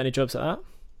if you've got any jobs like that.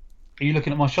 Are you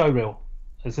looking at my show reel?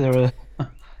 Is there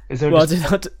Is there? Well,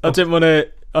 I didn't want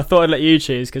to. I thought I'd let you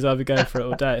choose because I'd be going for it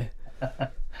all day.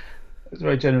 It's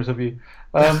very generous of you.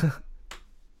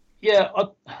 Yeah,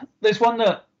 there's one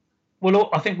that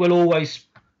I think will always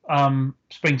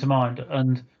spring to mind,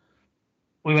 and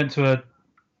we went to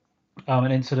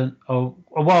an incident a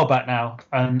while back now,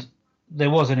 and there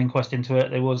was an inquest into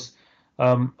it. There was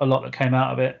a lot that came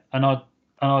out of it, and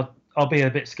I'll be a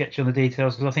bit sketchy on the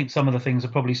details because I think some of the things are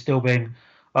probably still being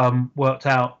worked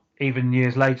out even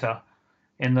years later.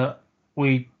 In that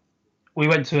we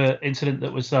went to an incident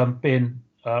that was being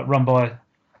run by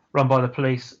the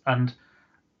police, and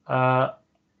I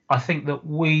think that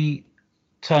we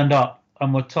turned up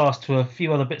and were tasked to a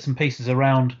few other bits and pieces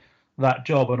around that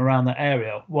job and around that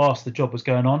area whilst the job was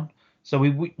going on. So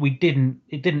it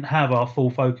didn't have our full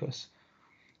focus.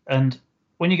 And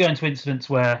when you go into incidents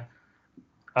where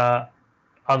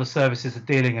other services are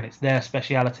dealing and it's their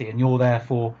speciality and you're there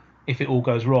for if it all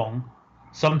goes wrong,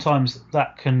 sometimes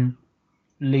that can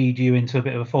lead you into a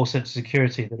bit of a false sense of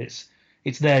security that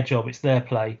it's their job, it's their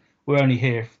play. We're only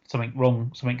here if something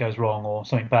goes wrong or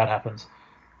something bad happens.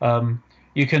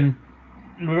 You can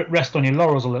rest on your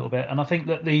laurels a little bit, and I think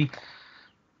that the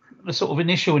sort of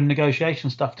initial negotiation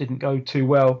stuff didn't go too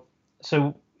well.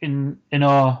 So in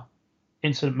our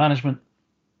incident management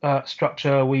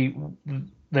structure,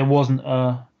 there wasn't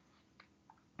a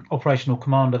operational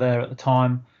commander there at the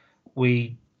time.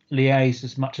 We liaised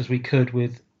as much as we could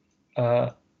with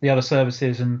the other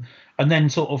services, and then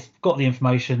sort of got the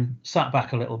information, sat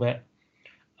back a little bit,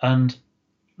 and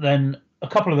then a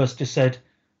couple of us just said,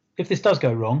 if this does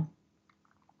go wrong,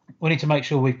 we need to make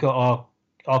sure we've got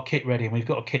our kit ready and we've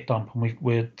got a kit dump and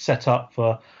we're set up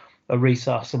for a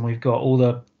resus and we've got all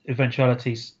the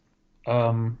eventualities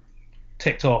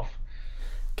ticked off.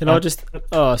 Can I just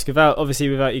ask, without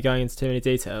you going into too many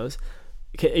details,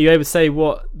 are you able to say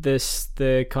what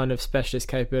the kind of specialist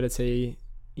capability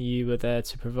you were there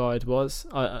to provide was?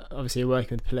 Obviously, you're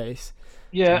working with police.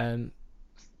 Yeah.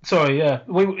 Sorry. Yeah.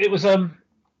 It was. I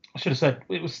should have said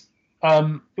it was.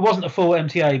 It wasn't a full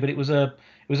MTA, but it was a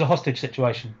hostage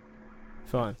situation.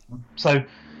 Fine. So,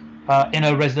 in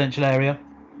a residential area,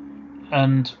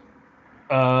 and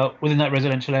within that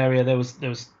residential area, there was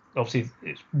obviously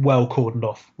it's well cordoned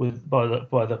off by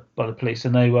the police,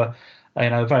 and they were,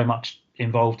 very much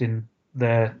involved in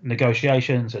their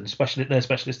negotiations and their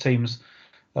specialist teams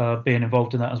being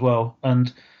involved in that as well.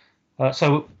 And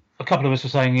so a couple of us were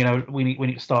saying, we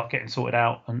need to start getting sorted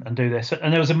out and do this.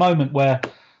 And there was a moment where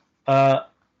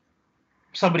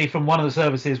somebody from one of the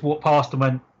services walked past and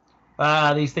went,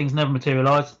 these things never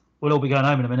materialise. We'll all be going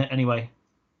home in a minute anyway.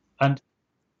 And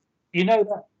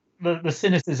that the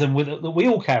cynicism that we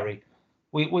all carry,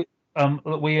 we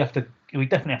definitely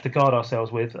have to guard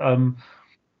ourselves with.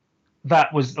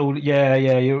 That was all. Yeah,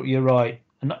 you're right.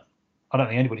 And I don't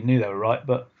think anybody knew they were right,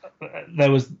 but there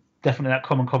was definitely that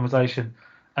common conversation.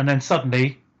 And then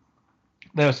suddenly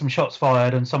there were some shots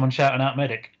fired and someone shouting out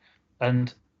medic.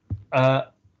 And I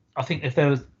think if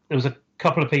there was a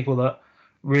couple of people that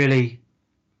really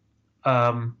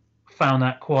found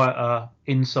that quite a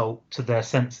insult to their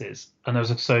senses,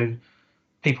 and so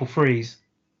people freeze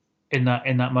in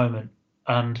that moment.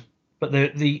 But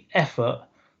the effort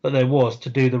that there was to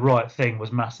do the right thing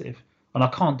was massive, and I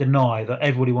can't deny that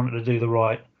everybody wanted to do the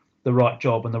right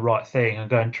job and the right thing and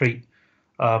go and treat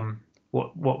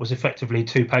what was effectively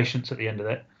two patients at the end of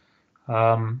it.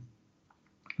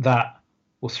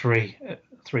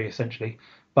 Three essentially,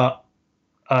 but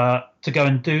to go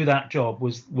and do that job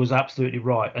was absolutely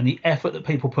right, and the effort that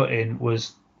people put in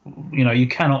was, you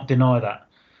cannot deny that.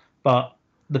 But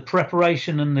the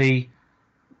preparation and the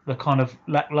kind of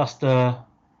lackluster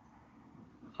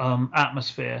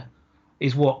atmosphere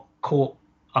is what caught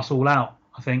us all out.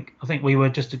 I think we were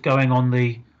just going on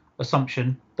the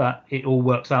assumption that it all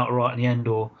works out all right in the end,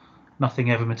 or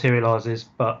nothing ever materialises.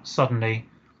 But suddenly,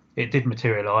 it did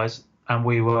materialise, and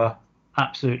we were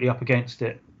absolutely up against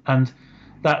it. And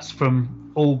that's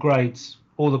from all grades,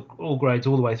 all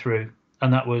the way through.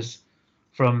 And that was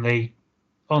from the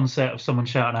onset of someone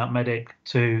shouting out medic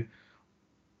to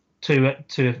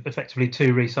effectively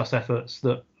two resus efforts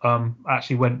that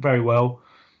actually went very well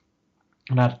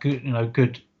and had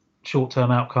good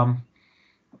short-term outcome.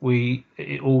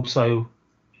 It also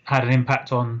had an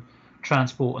impact on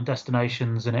transport and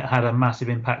destinations, and it had a massive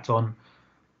impact on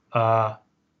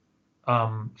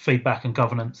feedback and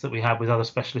governance that we had with other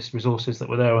specialist resources that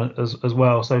were there as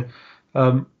well. So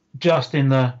just in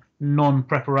the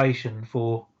non-preparation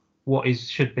for what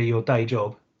should be your day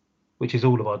job, which is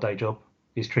all of our day job,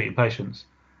 is treating patients,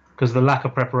 because the lack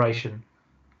of preparation,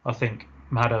 I think,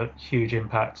 had a huge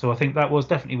impact. So I think that was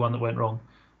definitely one that went wrong,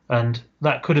 and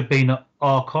that could have been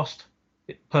our cost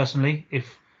personally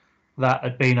if that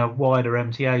had been a wider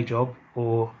MTA job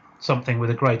or something with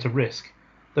a greater risk.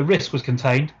 The risk was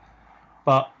contained,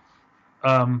 but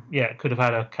it could have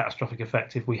had a catastrophic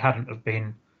effect if we hadn't have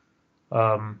been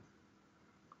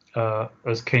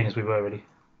as keen as we were, really.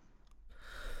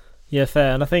 Yeah,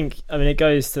 fair. And I think, it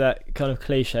goes to that kind of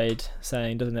cliched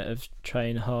saying, doesn't it, of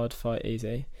train hard, fight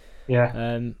easy.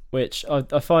 Yeah. Which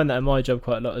I find that in my job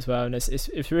quite a lot as well. And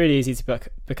it's really easy to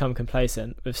become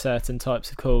complacent with certain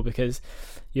types of call because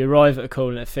you arrive at a call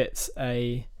and it fits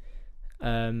a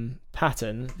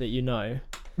pattern that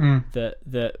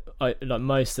that like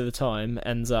most of the time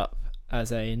ends up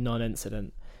as a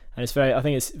non-incident. And I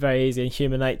think it's very easy in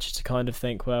human nature to kind of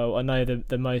think, well, I know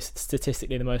the most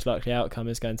likely outcome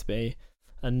is going to be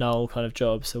a null kind of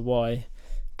job, so why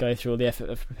go through all the effort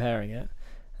of preparing it?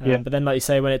 But then, like you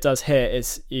say, when it does hit,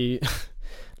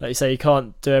 like you say, you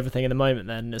can't do everything in the moment.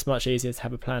 Then it's much easier to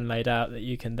have a plan laid out that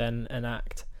you can then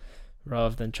enact,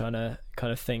 rather than trying to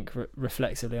kind of think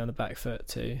reflexively on the back foot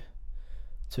to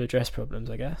address problems,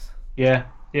 I guess. Yeah.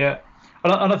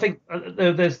 And I think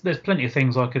there's plenty of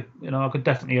things I could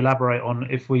definitely elaborate on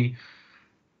if we,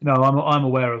 I'm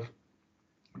aware of,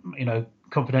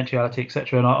 confidentiality,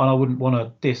 etc. And I wouldn't want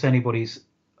to diss anybody's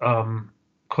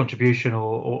contribution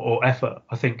or effort.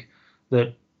 I think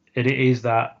that it is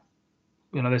that,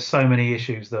 there's so many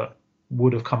issues that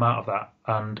would have come out of that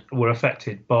and were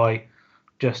affected by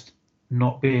just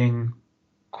not being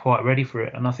quite ready for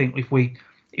it. And I think if we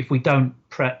don't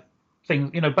prep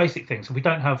things, basic things, if we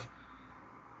don't have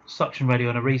suction ready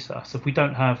on a resus, if we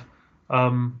don't have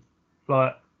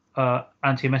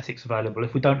antiemetics available,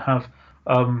 if we don't have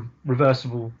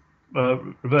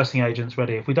reversing agents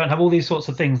ready, if we don't have all these sorts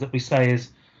of things that we say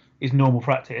is normal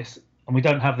practice, and we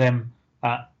don't have them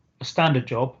at a standard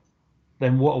job,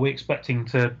 then what are we expecting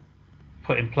to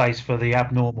put in place for the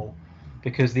abnormal?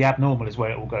 Because the abnormal is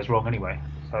where it all goes wrong anyway.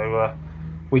 So I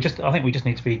think we just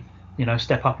need to be,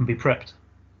 step up and be prepped,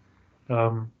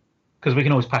 because we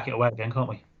can always pack it away again, can't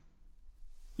we?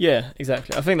 Yeah,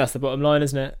 exactly. I think that's the bottom line,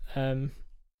 isn't it?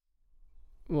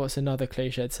 What's another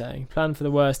cliched saying? Plan for the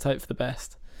worst, hope for the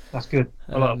best. That's good.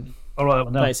 I'll write that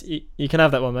one down. Thanks. You can have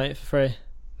that one, mate, for free.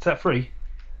 Is that free?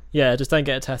 Yeah, just don't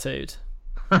get it tattooed.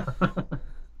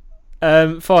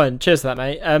 Fine. Cheers for that,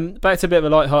 mate. Back to a bit of a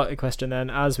light-hearted question then,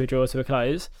 as we draw to a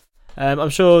close. I'm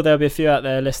sure there'll be a few out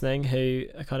there listening who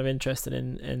are kind of interested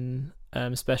in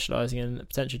specialising and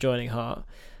potentially joining Heart.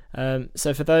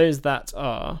 So for those that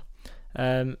are,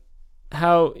 how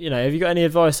have you got any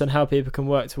advice on how people can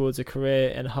work towards a career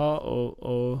in Heart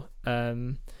or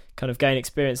kind of gain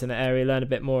experience in the area, learn a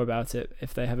bit more about it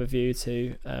if they have a view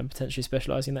to potentially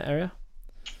specialising in that area?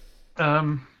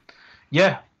 One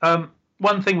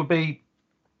thing would be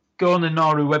go on the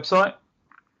NARU website,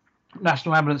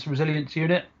 National Ambulance Resilience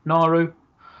Unit, naru.org.uk.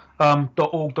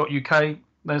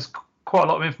 There's quite a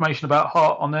lot of information about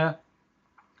Heart on there.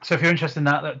 So if you're interested in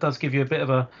that does give you a bit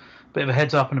of a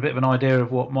heads up and a bit of an idea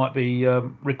of what might be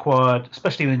required,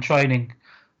 especially within training.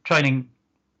 Training,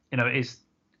 it's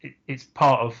a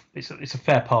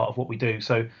fair part of what we do.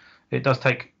 So it does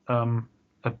take a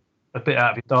bit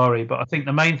out of your diary. But I think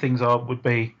the main things would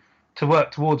be to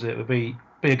work towards it would be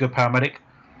a good paramedic.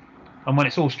 And when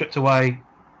it's all stripped away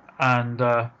and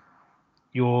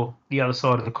you're the other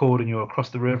side of the cord and you're across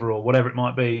the river or whatever it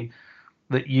might be,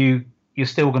 that you're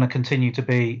still going to continue to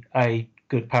be a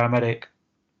good paramedic,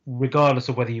 regardless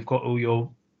of whether you've got all your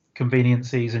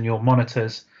conveniencies and your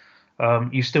monitors.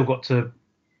 You've still got to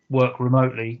work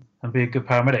remotely and be a good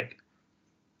paramedic.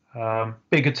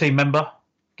 Be a good team member.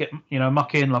 Get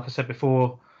muck in, like I said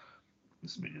before.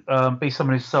 Be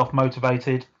someone who's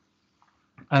self-motivated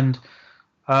and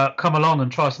come along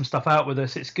and try some stuff out with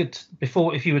us. It's good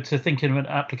before, if you were to think of an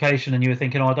application and you were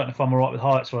thinking, I don't know if I'm all right with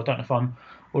heights, or I don't know if I'm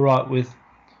all right with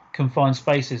confined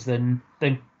spaces, then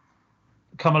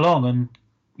come along and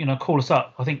call us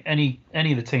up. I think any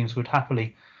of the teams would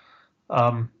happily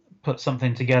put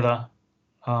something together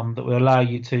that will allow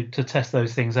you to test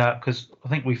those things out, because I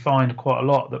think we find quite a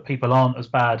lot that people aren't as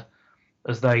bad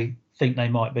as they think they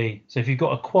might be. So if you've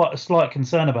got quite a slight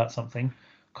concern about something,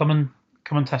 come and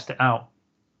test it out.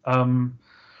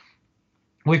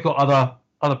 We've got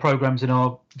other programs in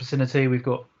our vicinity. We've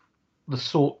got the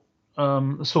SORT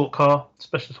car,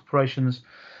 Specialist Operations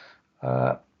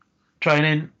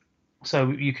training. So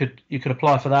you could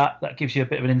apply for that. That gives you a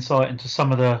bit of an insight into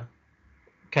some of the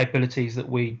capabilities that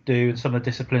we do and some of the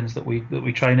disciplines that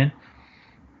we train in.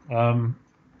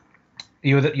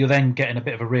 You're then getting a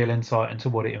bit of a real insight into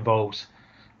what it involves.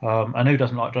 And who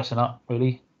doesn't like dressing up,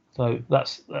 really? So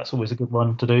that's always a good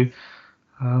one to do.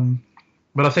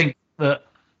 But I think that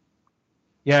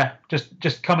yeah,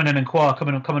 just come in and inquire, come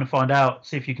in and find out,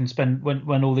 see if you can spend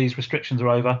when all these restrictions are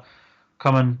over,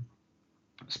 come and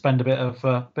spend a bit of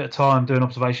time, do an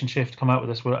observation shift, come out with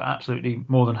us. We're absolutely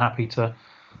more than happy to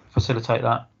facilitate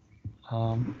that.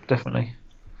 Definitely.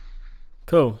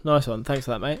 Cool, nice one. Thanks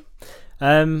for that, mate.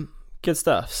 Good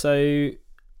stuff. So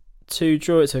to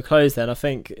draw it to a close, then I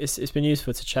think it's been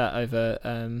useful to chat over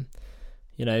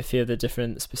a few of the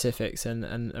different specifics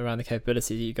and around the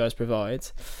capabilities that you guys provide.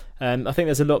 I think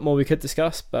there's a lot more we could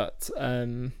discuss, but we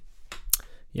don't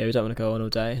want to go on all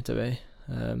day, do we?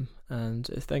 And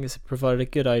I think it's provided a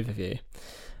good overview.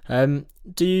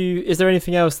 Is there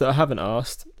anything else that I haven't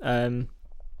asked that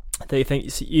you think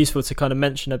is useful to kind of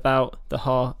mention about the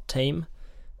HAR team?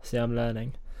 See, I'm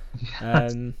learning.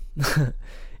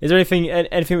 Is there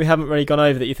anything we haven't really gone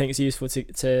over that you think is useful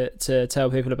to tell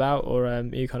people about, or are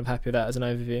you kind of happy with that as an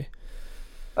overview?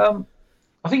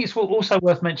 I think it's also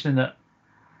worth mentioning that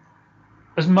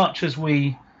as much as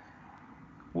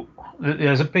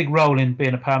there's a big role in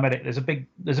being a paramedic,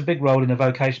 there's a big role in the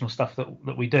vocational stuff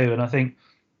that we do, and I think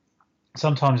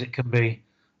sometimes it can be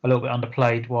a little bit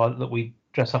underplayed that we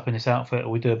dress up in this outfit, or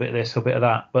we do a bit of this or a bit of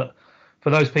that. But for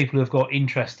those people who have got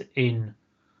interest in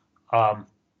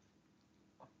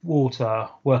water,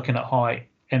 working at height,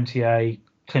 MTA,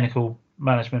 clinical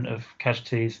management of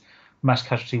casualties, mass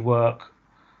casualty work,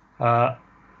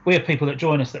 we have people that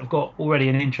join us that have got already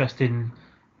an interest in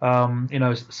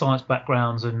science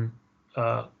backgrounds, and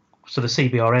so the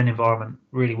CBRN environment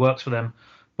really works for them.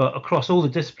 But across all the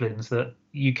disciplines that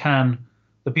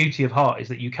the beauty of HART is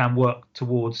that you can work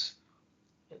towards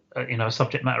a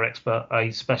subject matter expert,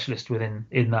 a specialist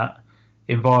in that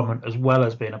environment, as well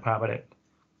as being a paramedic.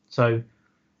 So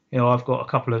I've got a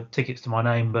couple of tickets to my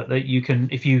name, but that you can,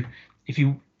 if you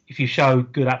show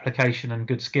good application and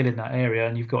good skill in that area,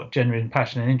 and you've got genuine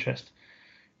passion and interest,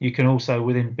 you can also,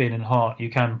 within being in HART, you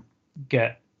can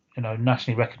get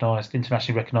nationally recognised,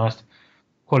 internationally recognised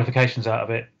qualifications out of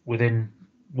it within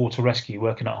water rescue,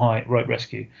 working at height, rope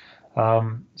rescue.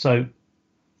 So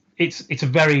it's a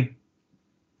very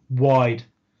wide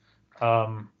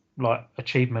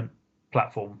achievement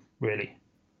platform, really.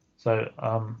 So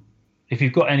if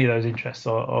you've got any of those interests,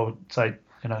 I would say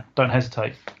don't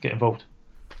hesitate, get involved.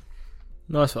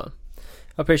 Nice one.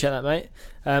 I appreciate that, mate.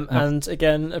 And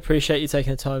again, appreciate you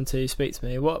taking the time to speak to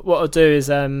me. What I'll do is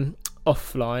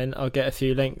offline, I'll get a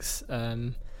few links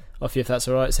off you, if that's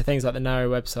all right. So things like the Narrow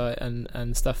website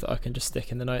and stuff that I can just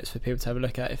stick in the notes for people to have a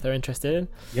look at if they're interested in.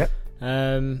 Yep.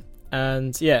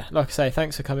 And yeah, like I say,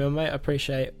 thanks for coming on, mate. I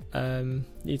appreciate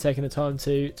you taking the time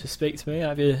to speak to me.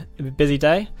 Have a busy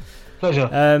day.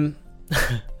 Pleasure.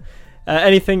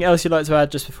 Anything else you'd like to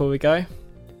add just before we go?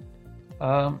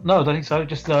 No, I don't think so.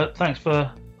 Just thanks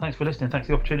for listening. Thanks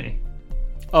for the opportunity.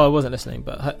 Oh, I wasn't listening,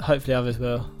 but hopefully others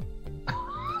will.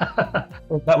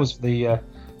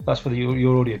 That's for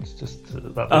your audience.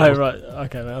 Right.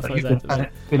 Okay, man.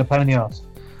 It's been a pain in the arse.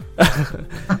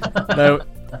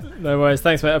 No worries.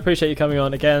 Thanks, mate. I appreciate you coming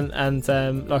on again. And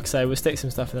like I say, we'll stick some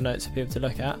stuff in the notes for people to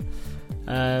look at.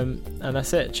 And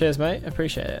that's it. Cheers, mate.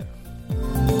 Appreciate it.